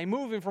high,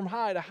 moving from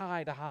high to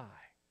high to high.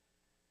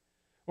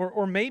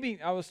 Or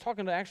maybe I was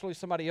talking to actually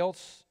somebody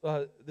else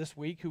this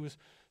week who was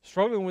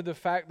struggling with the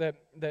fact that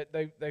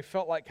they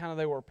felt like kind of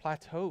they were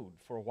plateaued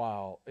for a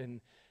while,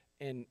 and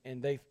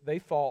they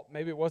thought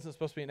maybe it wasn't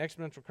supposed to be an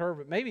exponential curve,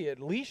 but maybe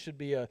at least should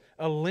be a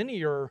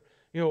linear,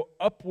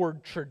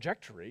 upward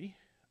trajectory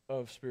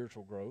of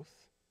spiritual growth.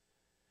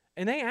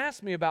 And they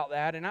asked me about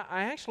that, and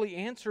I actually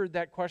answered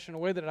that question in a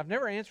way that I've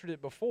never answered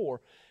it before,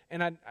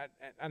 and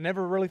I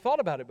never really thought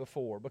about it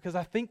before, because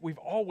I think we've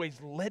always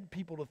led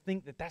people to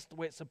think that that's the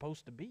way it's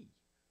supposed to be.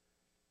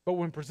 But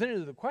when presented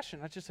with the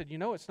question, I just said,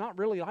 it's not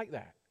really like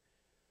that.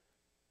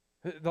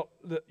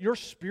 Your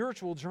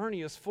spiritual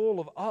journey is full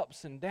of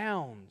ups and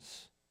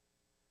downs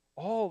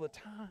all the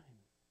time.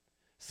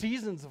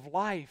 Seasons of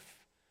life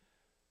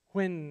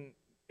when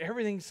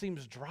everything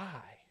seems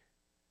dry.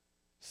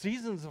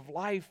 Seasons of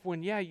life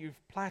when, you've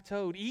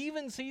plateaued.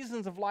 Even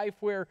seasons of life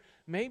where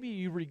maybe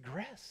you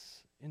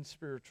regress in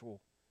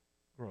spiritual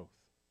growth.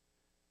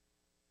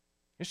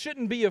 It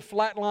shouldn't be a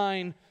flat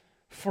line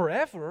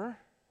forever,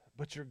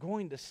 but you're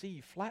going to see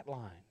flat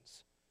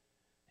lines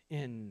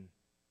in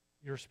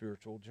your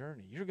spiritual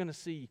journey. You're going to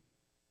see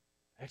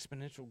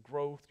exponential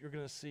growth. You're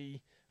going to see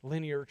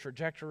linear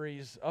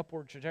trajectories,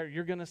 upward trajectories.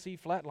 You're going to see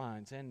flat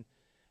lines. And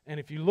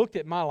if you looked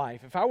at my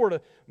life, if I were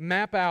to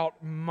map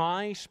out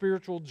my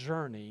spiritual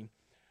journey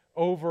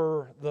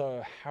over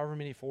the however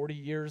many 40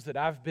 years that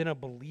I've been a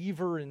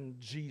believer in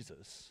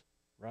Jesus,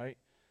 right,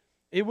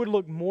 it would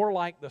look more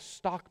like the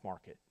stock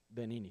market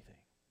than anything.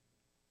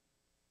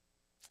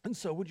 And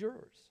so would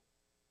yours.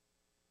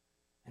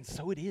 And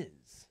so it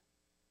is.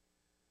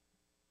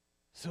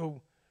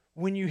 So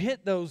when you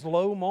hit those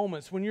low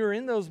moments, when you're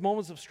in those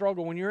moments of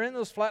struggle, when you're in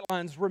those flat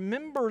lines,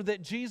 remember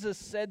that Jesus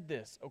said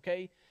this,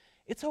 okay?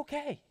 It's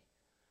okay.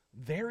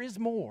 There is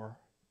more,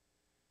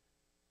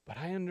 but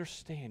I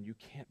understand you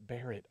can't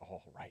bear it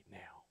all right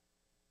now.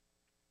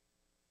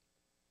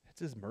 That's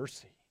His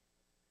mercy.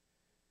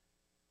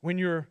 When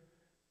you're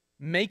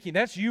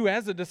that's you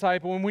as a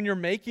disciple, and when you're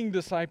making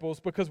disciples,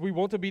 because we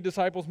want to be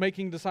disciples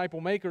making disciple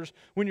makers,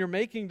 when you're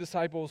making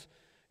disciples,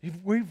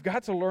 we've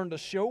got to learn to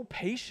show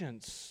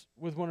patience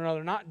with one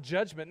another, not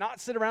judgment, not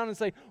sit around and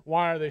say,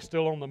 why are they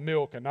still on the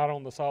milk and not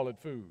on the solid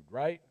food,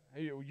 right?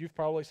 You've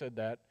probably said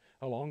that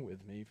along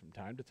with me from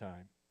time to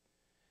time.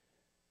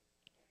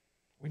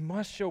 We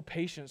must show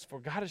patience, for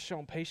God has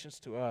shown patience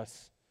to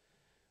us.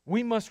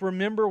 We must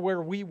remember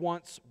where we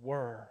once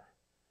were.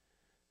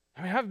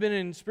 I mean, I've been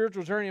in a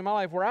spiritual journey in my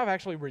life where I've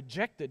actually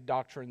rejected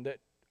doctrine that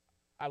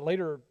I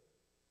later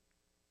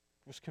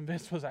was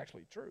convinced was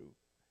actually true.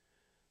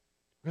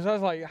 Because I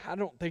was like, I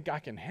don't think I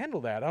can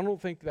handle that. I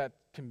don't think that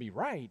can be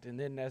right. And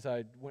then as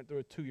I went through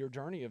a 2-year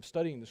journey of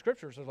studying the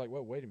Scriptures, I was like,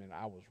 well, wait a minute,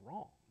 I was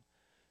wrong.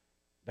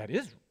 That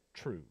is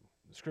true.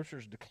 The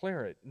Scriptures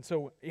declare it. And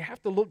so you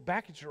have to look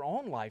back at your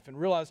own life and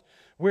realize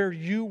where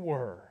you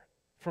were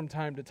from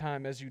time to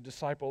time as you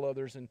disciple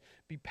others, and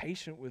be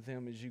patient with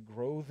them as you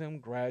grow them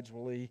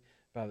gradually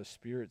by the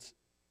Spirit's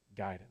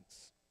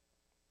guidance.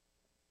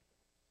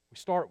 We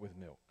start with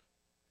milk.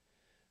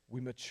 We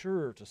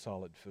mature to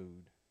solid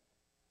food,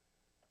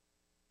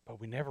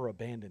 but we never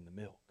abandon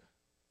the milk.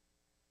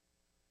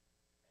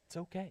 It's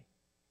okay.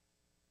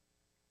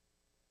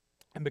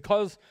 And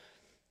because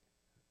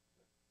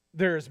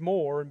there is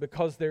more, and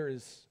because there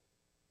is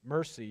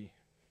mercy,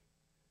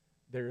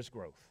 there is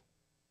growth.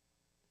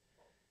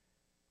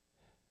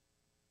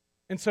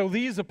 And so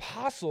these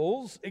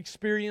apostles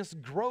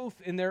experienced growth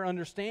in their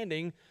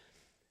understanding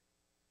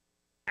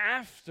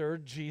after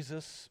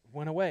Jesus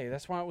went away.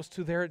 That's why it was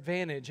to their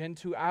advantage and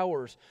to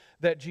ours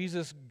that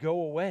Jesus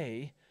go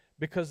away,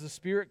 because the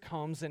Spirit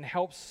comes and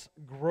helps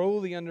grow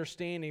the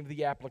understanding of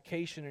the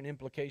application and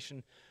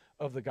implication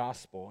of the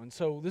gospel. And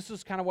so this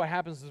is kind of what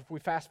happens if we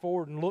fast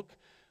forward and look,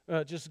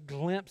 just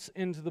glimpse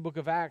into the book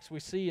of Acts.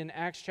 We see in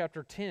Acts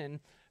chapter 10,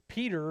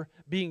 Peter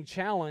being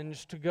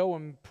challenged to go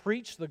and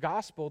preach the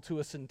gospel to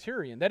a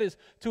centurion, that is,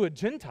 to a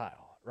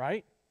Gentile,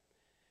 right?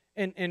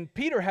 And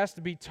Peter has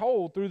to be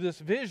told through this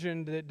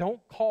vision that don't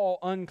call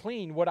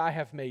unclean what I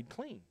have made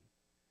clean.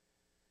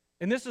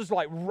 And this is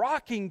like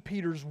rocking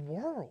Peter's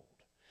world.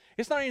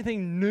 It's not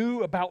anything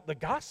new about the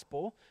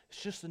gospel.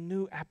 It's just a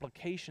new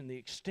application, the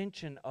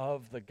extension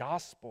of the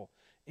gospel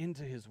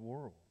into his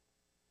world.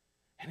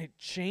 And it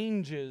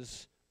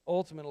changes,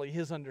 ultimately,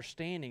 his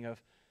understanding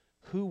of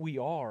who we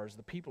are as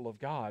the people of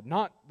God.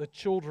 Not the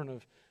children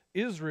of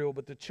Israel,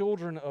 but the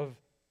children of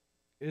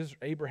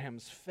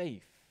Abraham's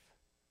faith.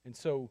 And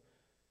so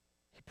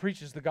he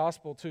preaches the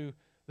gospel to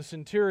the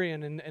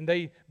centurion, and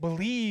they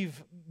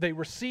believe, they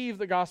receive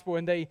the gospel,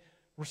 and they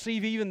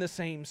receive even the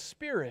same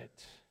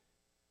Spirit.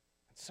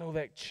 So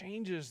that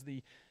changes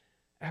the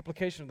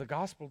application of the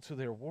gospel to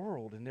their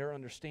world and their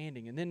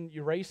understanding. And then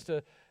you race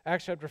to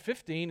Acts chapter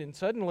 15, and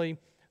suddenly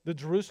the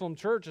Jerusalem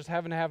church is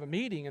having to have a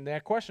meeting, and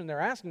that question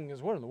they're asking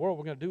is, what in the world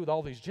are we going to do with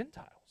all these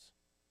Gentiles?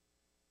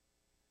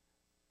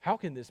 How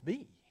can this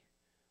be?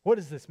 What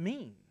does this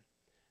mean?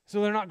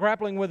 So they're not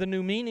grappling with a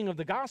new meaning of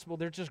the gospel.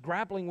 They're just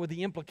grappling with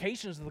the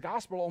implications of the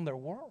gospel on their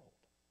world.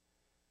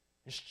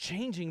 It's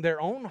changing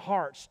their own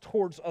hearts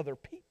towards other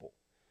people.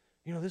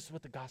 You know, this is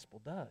what the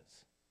gospel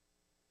does.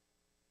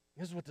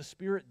 This is what the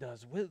Spirit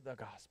does with the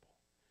gospel.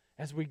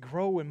 As we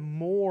grow in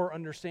more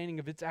understanding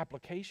of its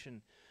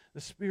application,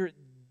 the Spirit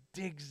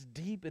digs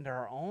deep into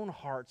our own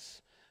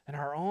hearts and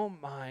our own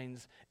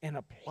minds and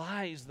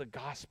applies the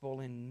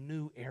gospel in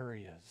new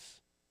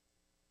areas.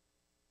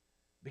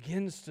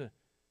 Begins to,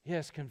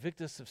 yes,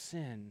 convict us of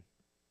sin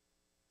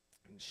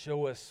and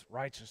show us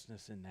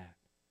righteousness in that.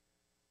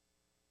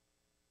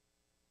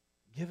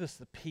 Give us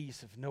the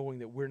peace of knowing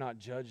that we're not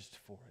judged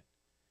for it.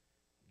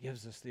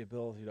 Gives us the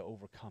ability to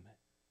overcome it.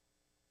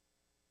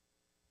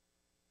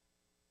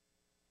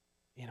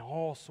 In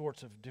all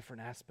sorts of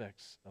different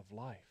aspects of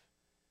life.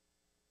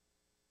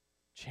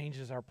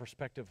 Changes our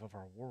perspective of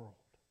our world.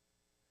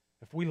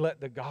 If we let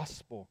the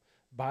gospel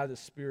by the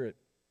Spirit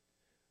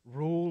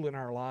rule in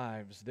our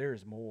lives, there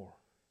is more.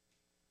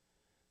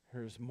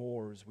 There's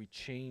more as we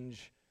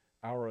change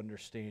our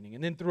understanding.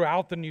 And then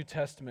throughout the New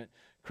Testament,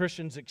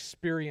 Christians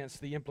experience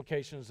the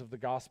implications of the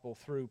gospel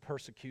through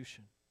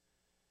persecution.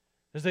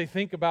 As they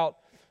think about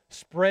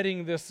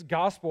spreading this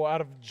gospel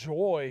out of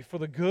joy for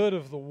the good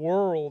of the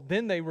world,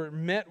 then they were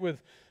met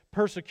with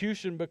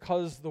persecution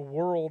because the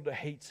world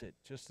hates it,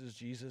 just as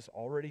Jesus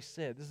already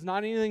said. This is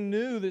not anything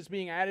new that's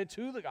being added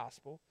to the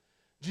gospel.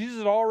 Jesus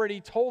had already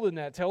told them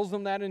that, tells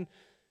them that in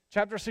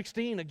chapter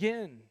 16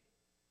 again.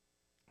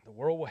 The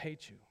world will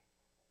hate you,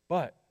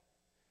 but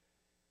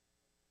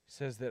he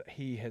says that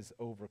he has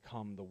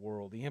overcome the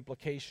world. The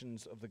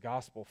implications of the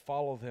gospel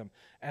follow them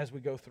as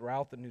we go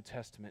throughout the New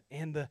Testament,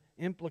 and the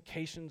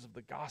implications of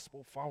the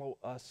gospel follow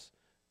us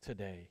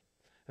today.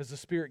 As the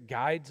Spirit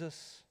guides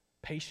us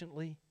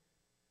patiently,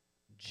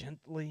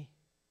 gently,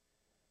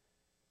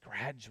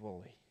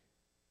 gradually,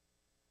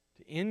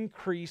 to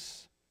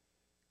increase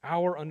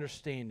our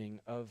understanding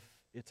of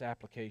its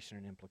application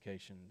and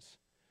implications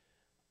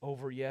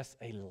over, yes,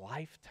 a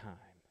lifetime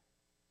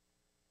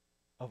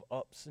of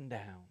ups and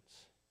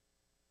downs,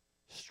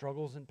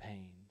 struggles and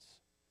pains,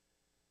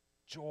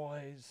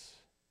 joys,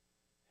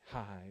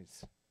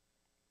 highs.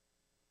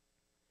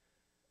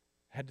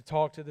 I had to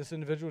talk to this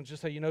individual and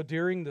just say,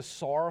 during the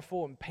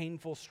sorrowful and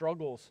painful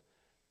struggles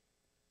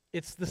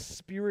It's the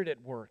Spirit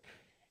at work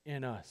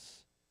in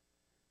us,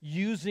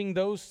 using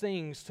those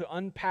things to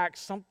unpack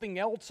something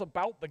else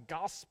about the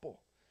gospel,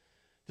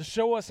 to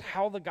show us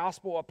how the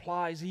gospel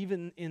applies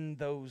even in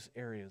those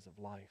areas of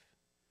life.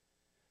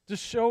 To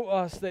show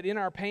us that in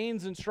our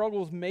pains and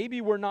struggles, maybe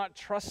we're not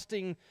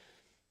trusting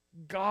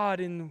God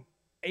in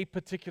a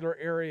particular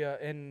area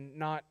and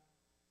not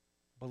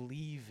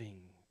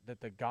believing that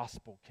the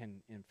gospel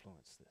can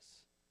influence this.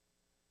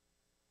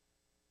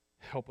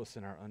 Help us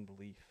in our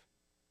unbelief.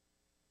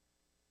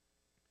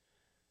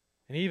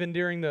 And even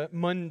during the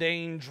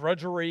mundane,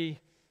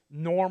 drudgery,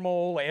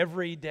 normal,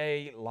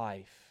 everyday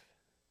life,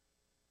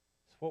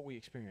 it's what we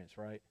experience,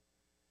 right?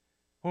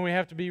 When we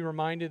have to be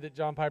reminded that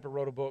John Piper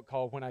wrote a book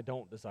called When I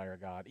Don't Desire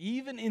God.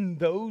 Even in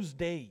those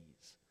days,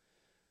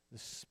 the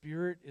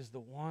Spirit is the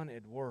one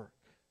at work,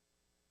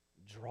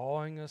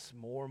 drawing us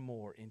more and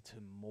more into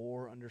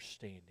more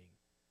understanding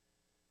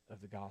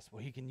of the gospel.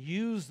 He can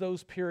use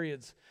those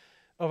periods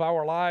of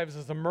our lives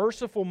as a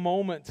merciful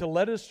moment to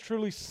let us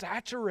truly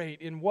saturate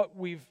in what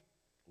we've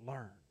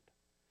learned.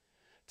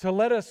 To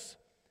let us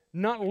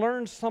not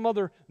learn some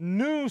other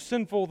new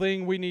sinful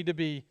thing we need to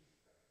be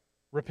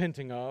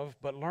repenting of,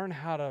 but learn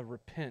how to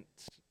repent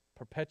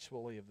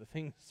perpetually of the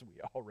things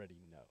we already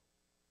know.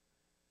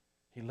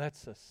 He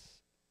lets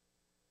us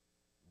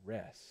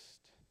rest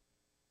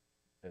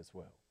as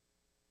well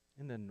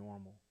in the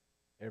normal,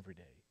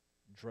 everyday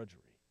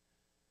drudgery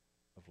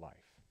of life.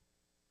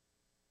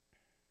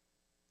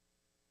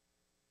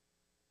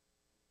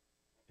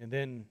 And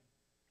then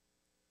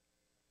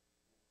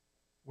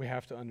we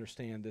have to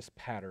understand this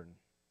pattern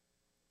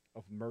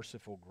of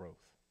merciful growth.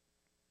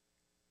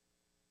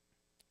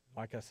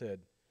 Like I said,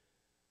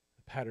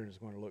 the pattern is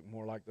going to look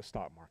more like the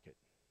stock market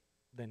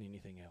than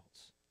anything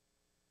else.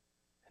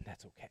 And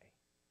that's okay.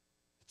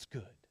 It's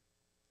good.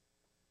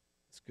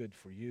 It's good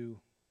for you.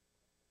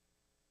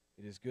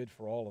 It is good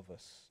for all of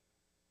us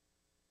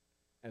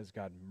as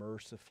God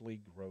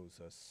mercifully grows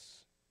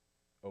us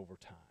over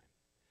time.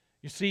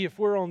 You see, if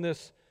we're on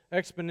this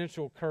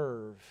exponential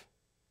curve,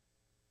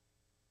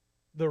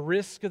 the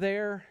risk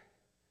there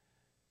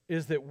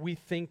is that we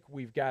think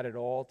we've got it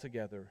all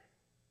together.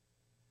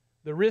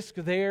 The risk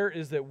there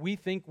is that we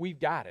think we've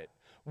got it.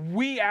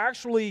 We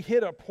actually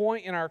hit a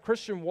point in our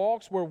Christian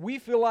walks where we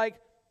feel like,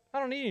 I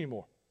don't need any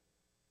more.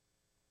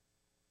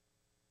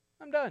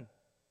 I'm done.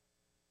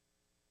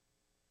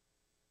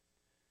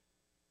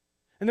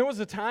 And there was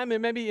a time,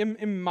 and maybe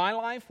in my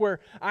life, where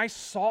I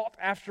sought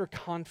after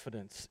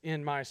confidence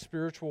in my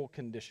spiritual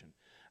condition.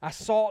 I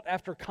sought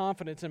after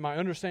confidence in my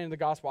understanding of the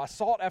gospel. I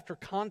sought after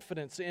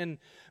confidence in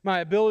my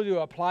ability to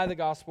apply the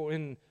gospel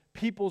in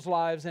people's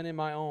lives and in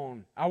my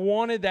own. I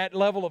wanted that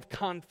level of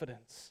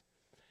confidence.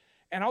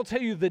 And I'll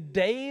tell you, the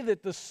day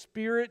that the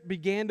Spirit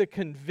began to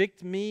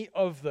convict me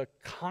of the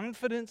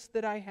confidence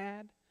that I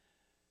had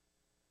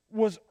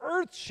was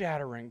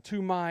earth-shattering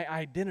to my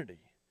identity.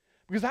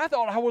 Because I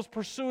thought I was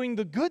pursuing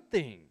the good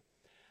thing.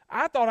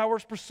 I thought I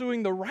was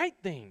pursuing the right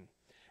thing.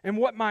 And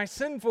what my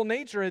sinful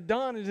nature had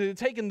done is it had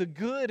taken the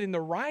good and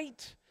the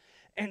right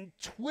and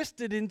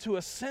twisted into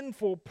a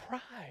sinful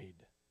pride.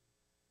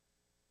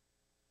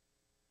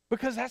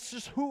 Because that's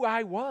just who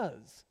I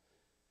was.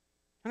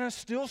 And I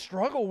still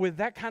struggle with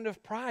that kind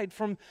of pride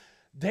from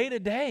day to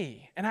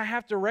day. And I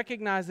have to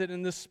recognize it.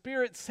 And the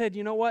Spirit said,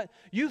 you know what?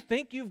 You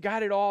think you've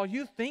got it all.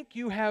 You think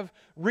you have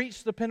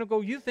reached the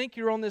pinnacle. You think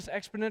you're on this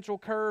exponential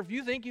curve.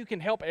 You think you can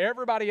help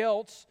everybody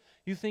else.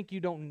 You think you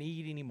don't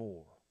need any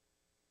more.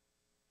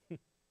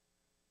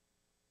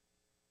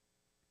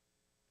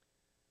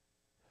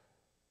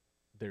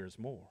 There's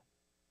more.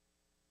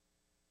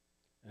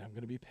 And I'm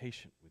going to be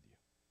patient with you.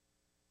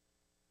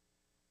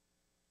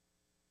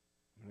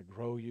 I'm going to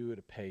grow you at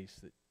a pace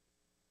that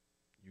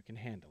you can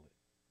handle it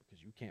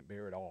because you can't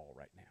bear it all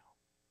right now.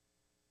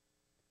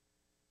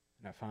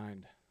 And I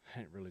find I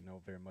didn't really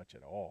know very much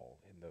at all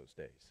in those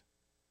days.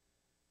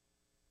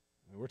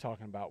 I mean, we're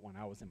talking about when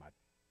I was in my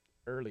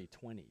early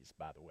 20s,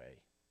 by the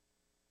way.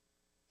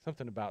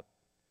 Something about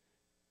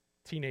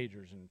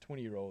teenagers and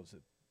 20-year-olds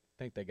that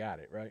think they got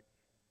it, right?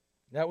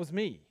 That was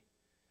me.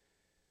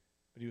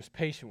 But He was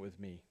patient with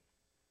me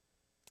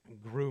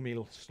and grew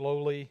me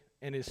slowly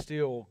and is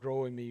still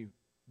growing me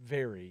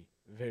very,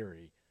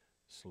 very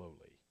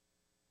slowly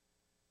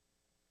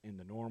in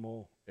the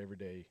normal,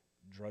 everyday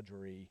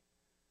drudgery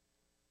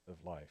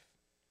of life.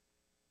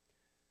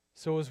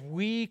 So as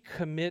we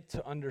commit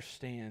to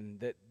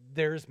understand that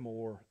there's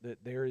more,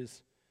 that there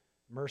is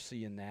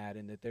mercy in that,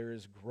 and that there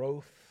is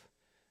growth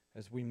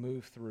as we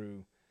move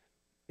through,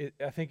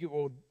 I think it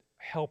will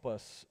help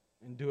us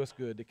and do us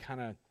good to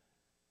kind of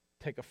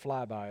take a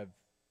flyby of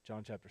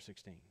John chapter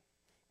 16.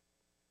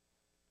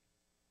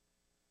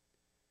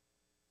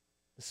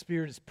 The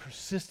Spirit is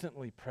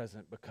persistently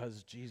present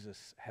because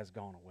Jesus has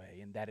gone away,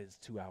 and that is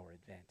to our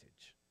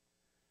advantage,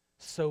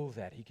 so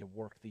that He can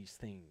work these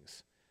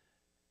things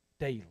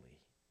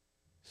daily,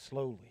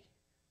 slowly,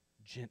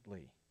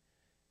 gently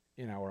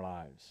in our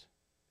lives.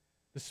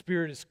 The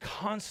Spirit is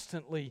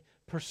constantly,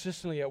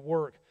 persistently at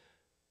work,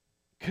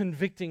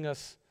 convicting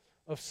us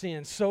of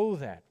sin so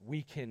that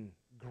we can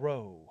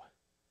grow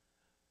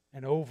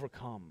and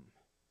overcome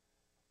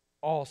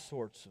all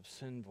sorts of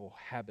sinful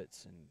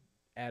habits and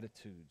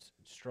attitudes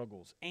and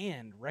struggles,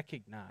 and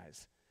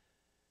recognize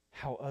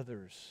how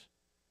others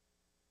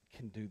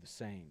can do the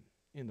same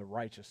in the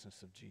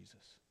righteousness of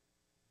Jesus.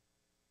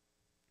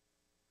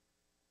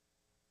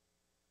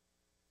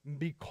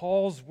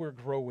 Because we're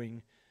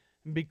growing,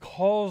 and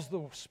because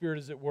the Spirit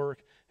is at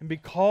work, and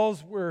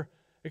because we're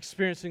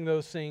experiencing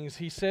those things,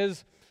 he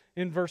says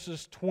in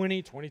verses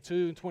 20, 22,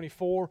 and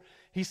 24,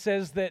 he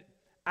says that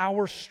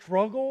our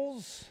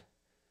struggles,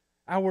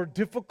 our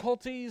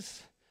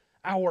difficulties,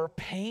 our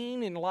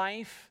pain in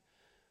life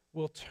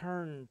will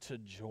turn to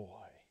joy.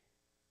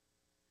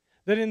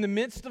 That in the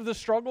midst of the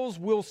struggles,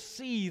 we'll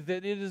see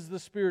that it is the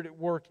Spirit at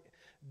work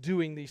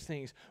doing these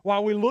things.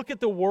 While we look at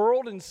the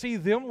world and see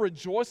them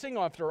rejoicing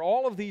after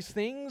all of these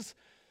things,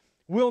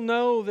 we'll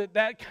know that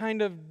that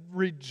kind of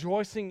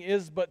rejoicing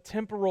is but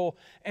temporal,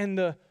 and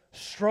the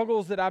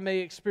struggles that I may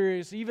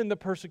experience, even the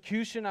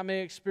persecution I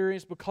may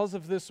experience because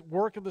of this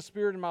work of the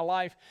Spirit in my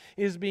life,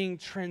 is being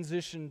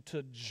transitioned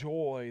to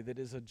joy that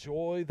is a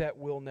joy that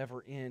will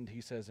never end,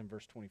 he says in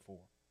verse 24.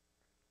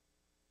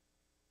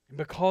 And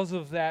because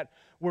of that,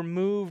 we're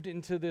moved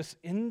into this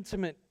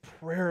intimate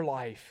prayer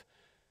life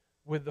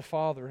with the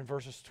Father in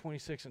verses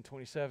 26 and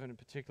 27 in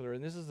particular.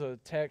 And this is a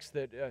text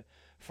that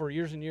for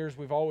years and years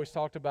we've always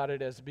talked about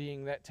it as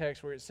being that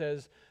text where it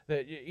says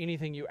that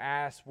anything you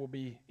ask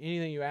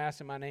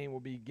in my name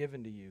will be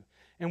given to you.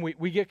 And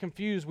we get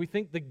confused. We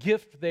think the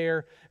gift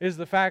there is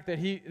the fact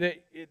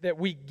that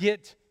we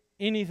get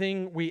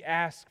anything we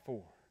ask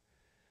for.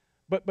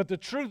 But the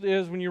truth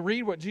is, when you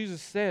read what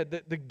Jesus said,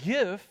 that the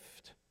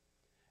gift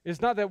is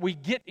not that we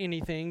get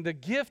anything. The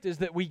gift is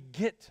that we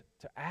get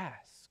to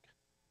ask.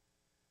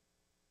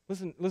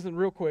 Listen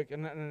real quick,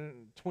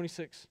 in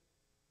 26.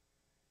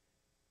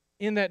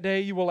 In that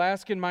day you will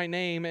ask in my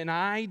name, and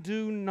I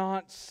do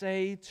not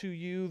say to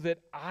you that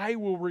I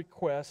will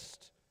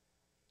request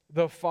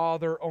the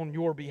Father on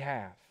your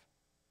behalf.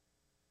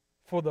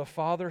 For the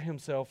Father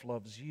himself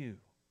loves you,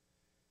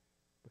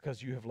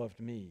 because you have loved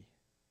me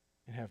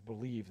and have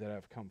believed that I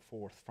have come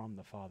forth from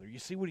the Father. You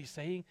see what he's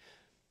saying?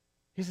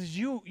 He says,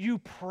 you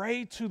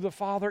pray to the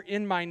Father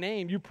in my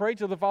name. You pray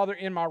to the Father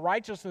in my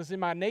righteousness, in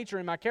my nature,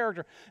 in my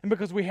character. And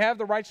because we have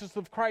the righteousness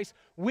of Christ,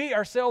 we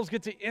ourselves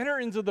get to enter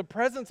into the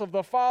presence of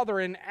the Father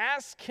and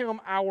ask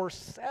Him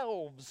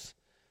ourselves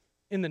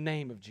in the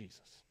name of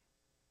Jesus.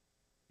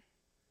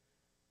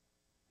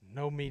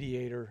 No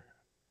mediator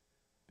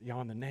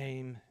beyond the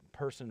name,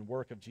 person,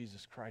 work of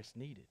Jesus Christ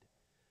needed.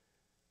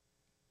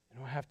 You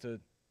don't have to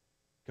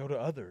go to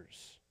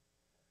others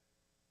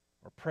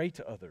or pray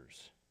to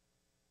others.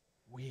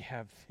 We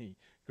have the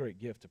great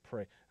gift to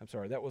pray. I'm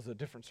sorry, that was a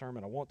different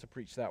sermon. I want to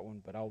preach that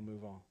one, but I'll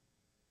move on.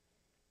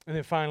 And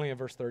then finally in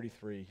verse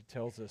 33, he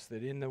tells us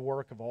that in the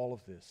work of all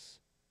of this,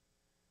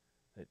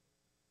 that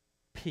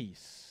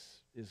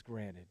peace is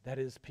granted. That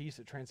is, peace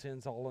that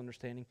transcends all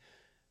understanding,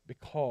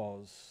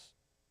 because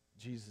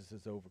Jesus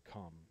has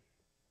overcome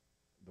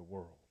the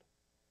world.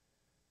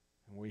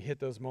 And when we hit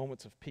those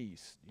moments of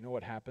peace, you know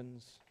what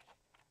happens?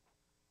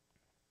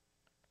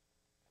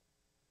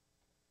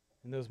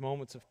 In those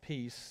moments of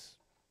peace,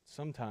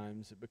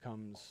 sometimes it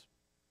becomes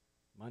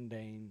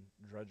mundane,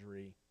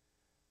 drudgery,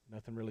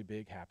 nothing really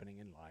big happening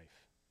in life.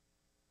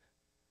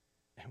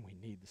 And we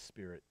need the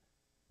Spirit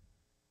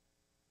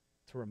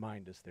to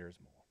remind us there's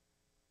more.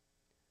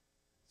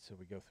 So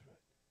we go through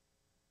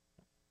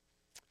it.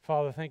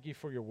 Father, thank you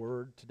for your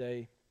word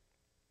today.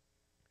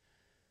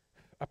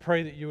 I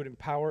pray that you would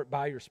empower it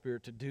by your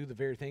Spirit to do the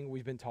very thing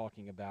we've been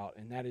talking about,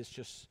 and that is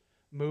just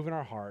move in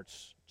our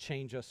hearts,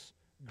 change us,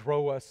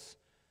 grow us,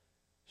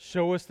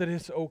 show us that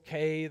it's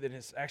okay, that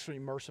it's actually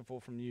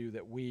merciful from you,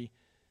 that we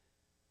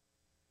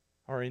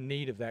are in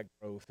need of that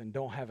growth and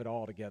don't have it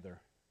all together.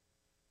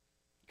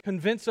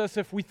 Convince us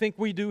if we think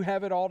we do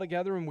have it all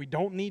together and we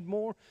don't need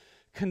more.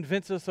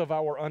 Convince us of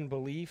our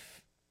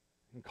unbelief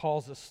and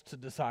cause us to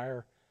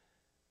desire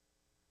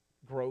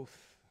growth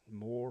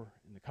more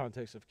in the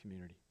context of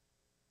community.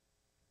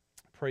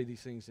 I pray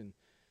these things in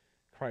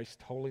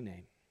Christ's holy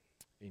name.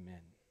 Amen.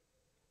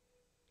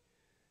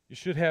 You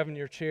should have in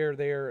your chair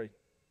there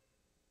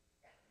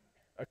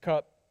a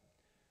cup,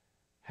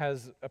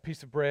 has a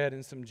piece of bread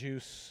and some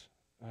juice.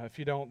 If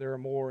you don't, there are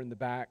more in the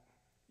back.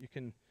 You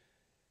can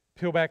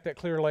peel back that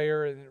clear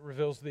layer and it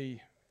reveals the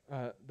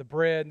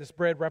bread. And this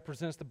bread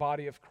represents the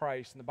body of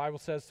Christ. And the Bible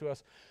says to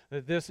us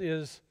that this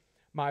is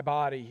my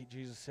body,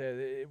 Jesus said.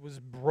 It was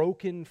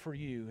broken for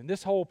you. And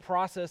this whole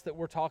process that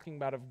we're talking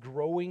about of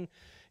growing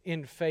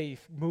in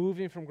faith,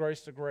 moving from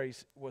grace to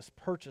grace, was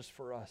purchased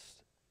for us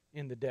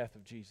in the death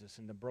of Jesus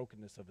and the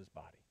brokenness of his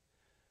body.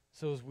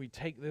 So as we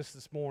take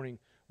this morning,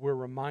 we're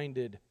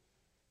reminded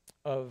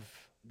of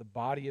the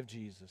body of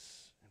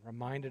Jesus, and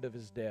reminded of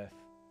his death,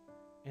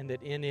 and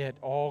that in it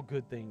all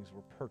good things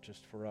were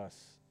purchased for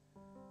us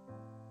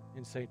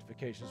in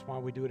sanctification. That's why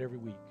we do it every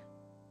week,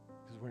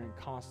 because we're in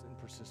constant and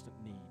persistent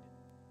need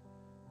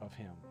of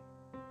him.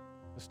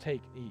 Let's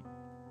take, eat.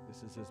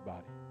 This is his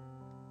body.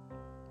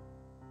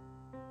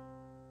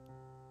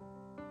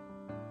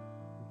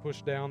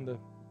 push down the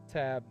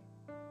tab,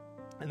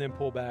 and then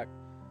pull back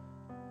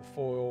the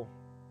foil.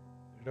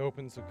 It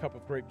opens a cup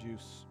of grape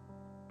juice,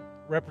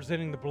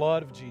 representing the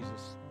blood of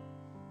Jesus.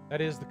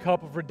 That is the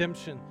cup of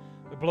redemption,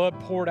 the blood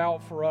poured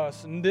out for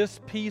us. And this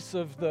piece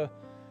of the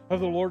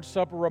Lord's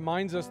Supper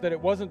reminds us that it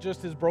wasn't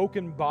just his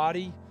broken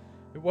body,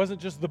 it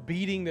wasn't just the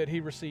beating that he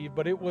received,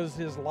 but it was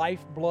his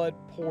lifeblood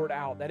poured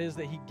out. That is,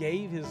 that he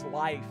gave his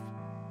life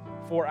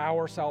for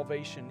our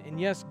salvation. And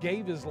yes,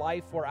 gave his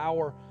life for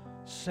our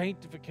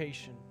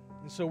sanctification.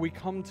 And so we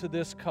come to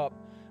this cup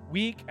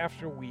week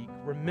after week,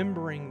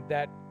 remembering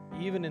that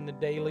even in the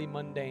daily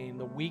mundane,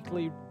 the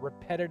weekly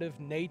repetitive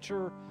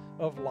nature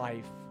of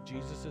life,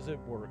 Jesus is at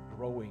work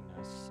growing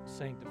us,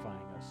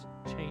 sanctifying us,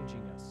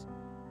 changing us,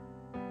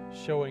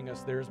 showing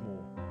us there's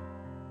more.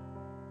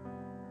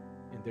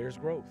 And there's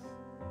growth.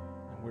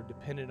 And we're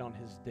dependent on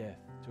his death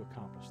to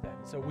accomplish that.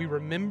 And so we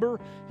remember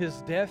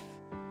his death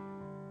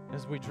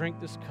as we drink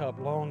this cup,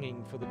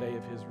 longing for the day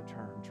of his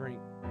return. Drink,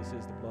 this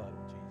is the blood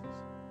of Jesus.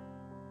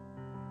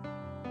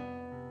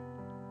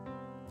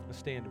 Let's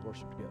stand to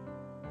worship together.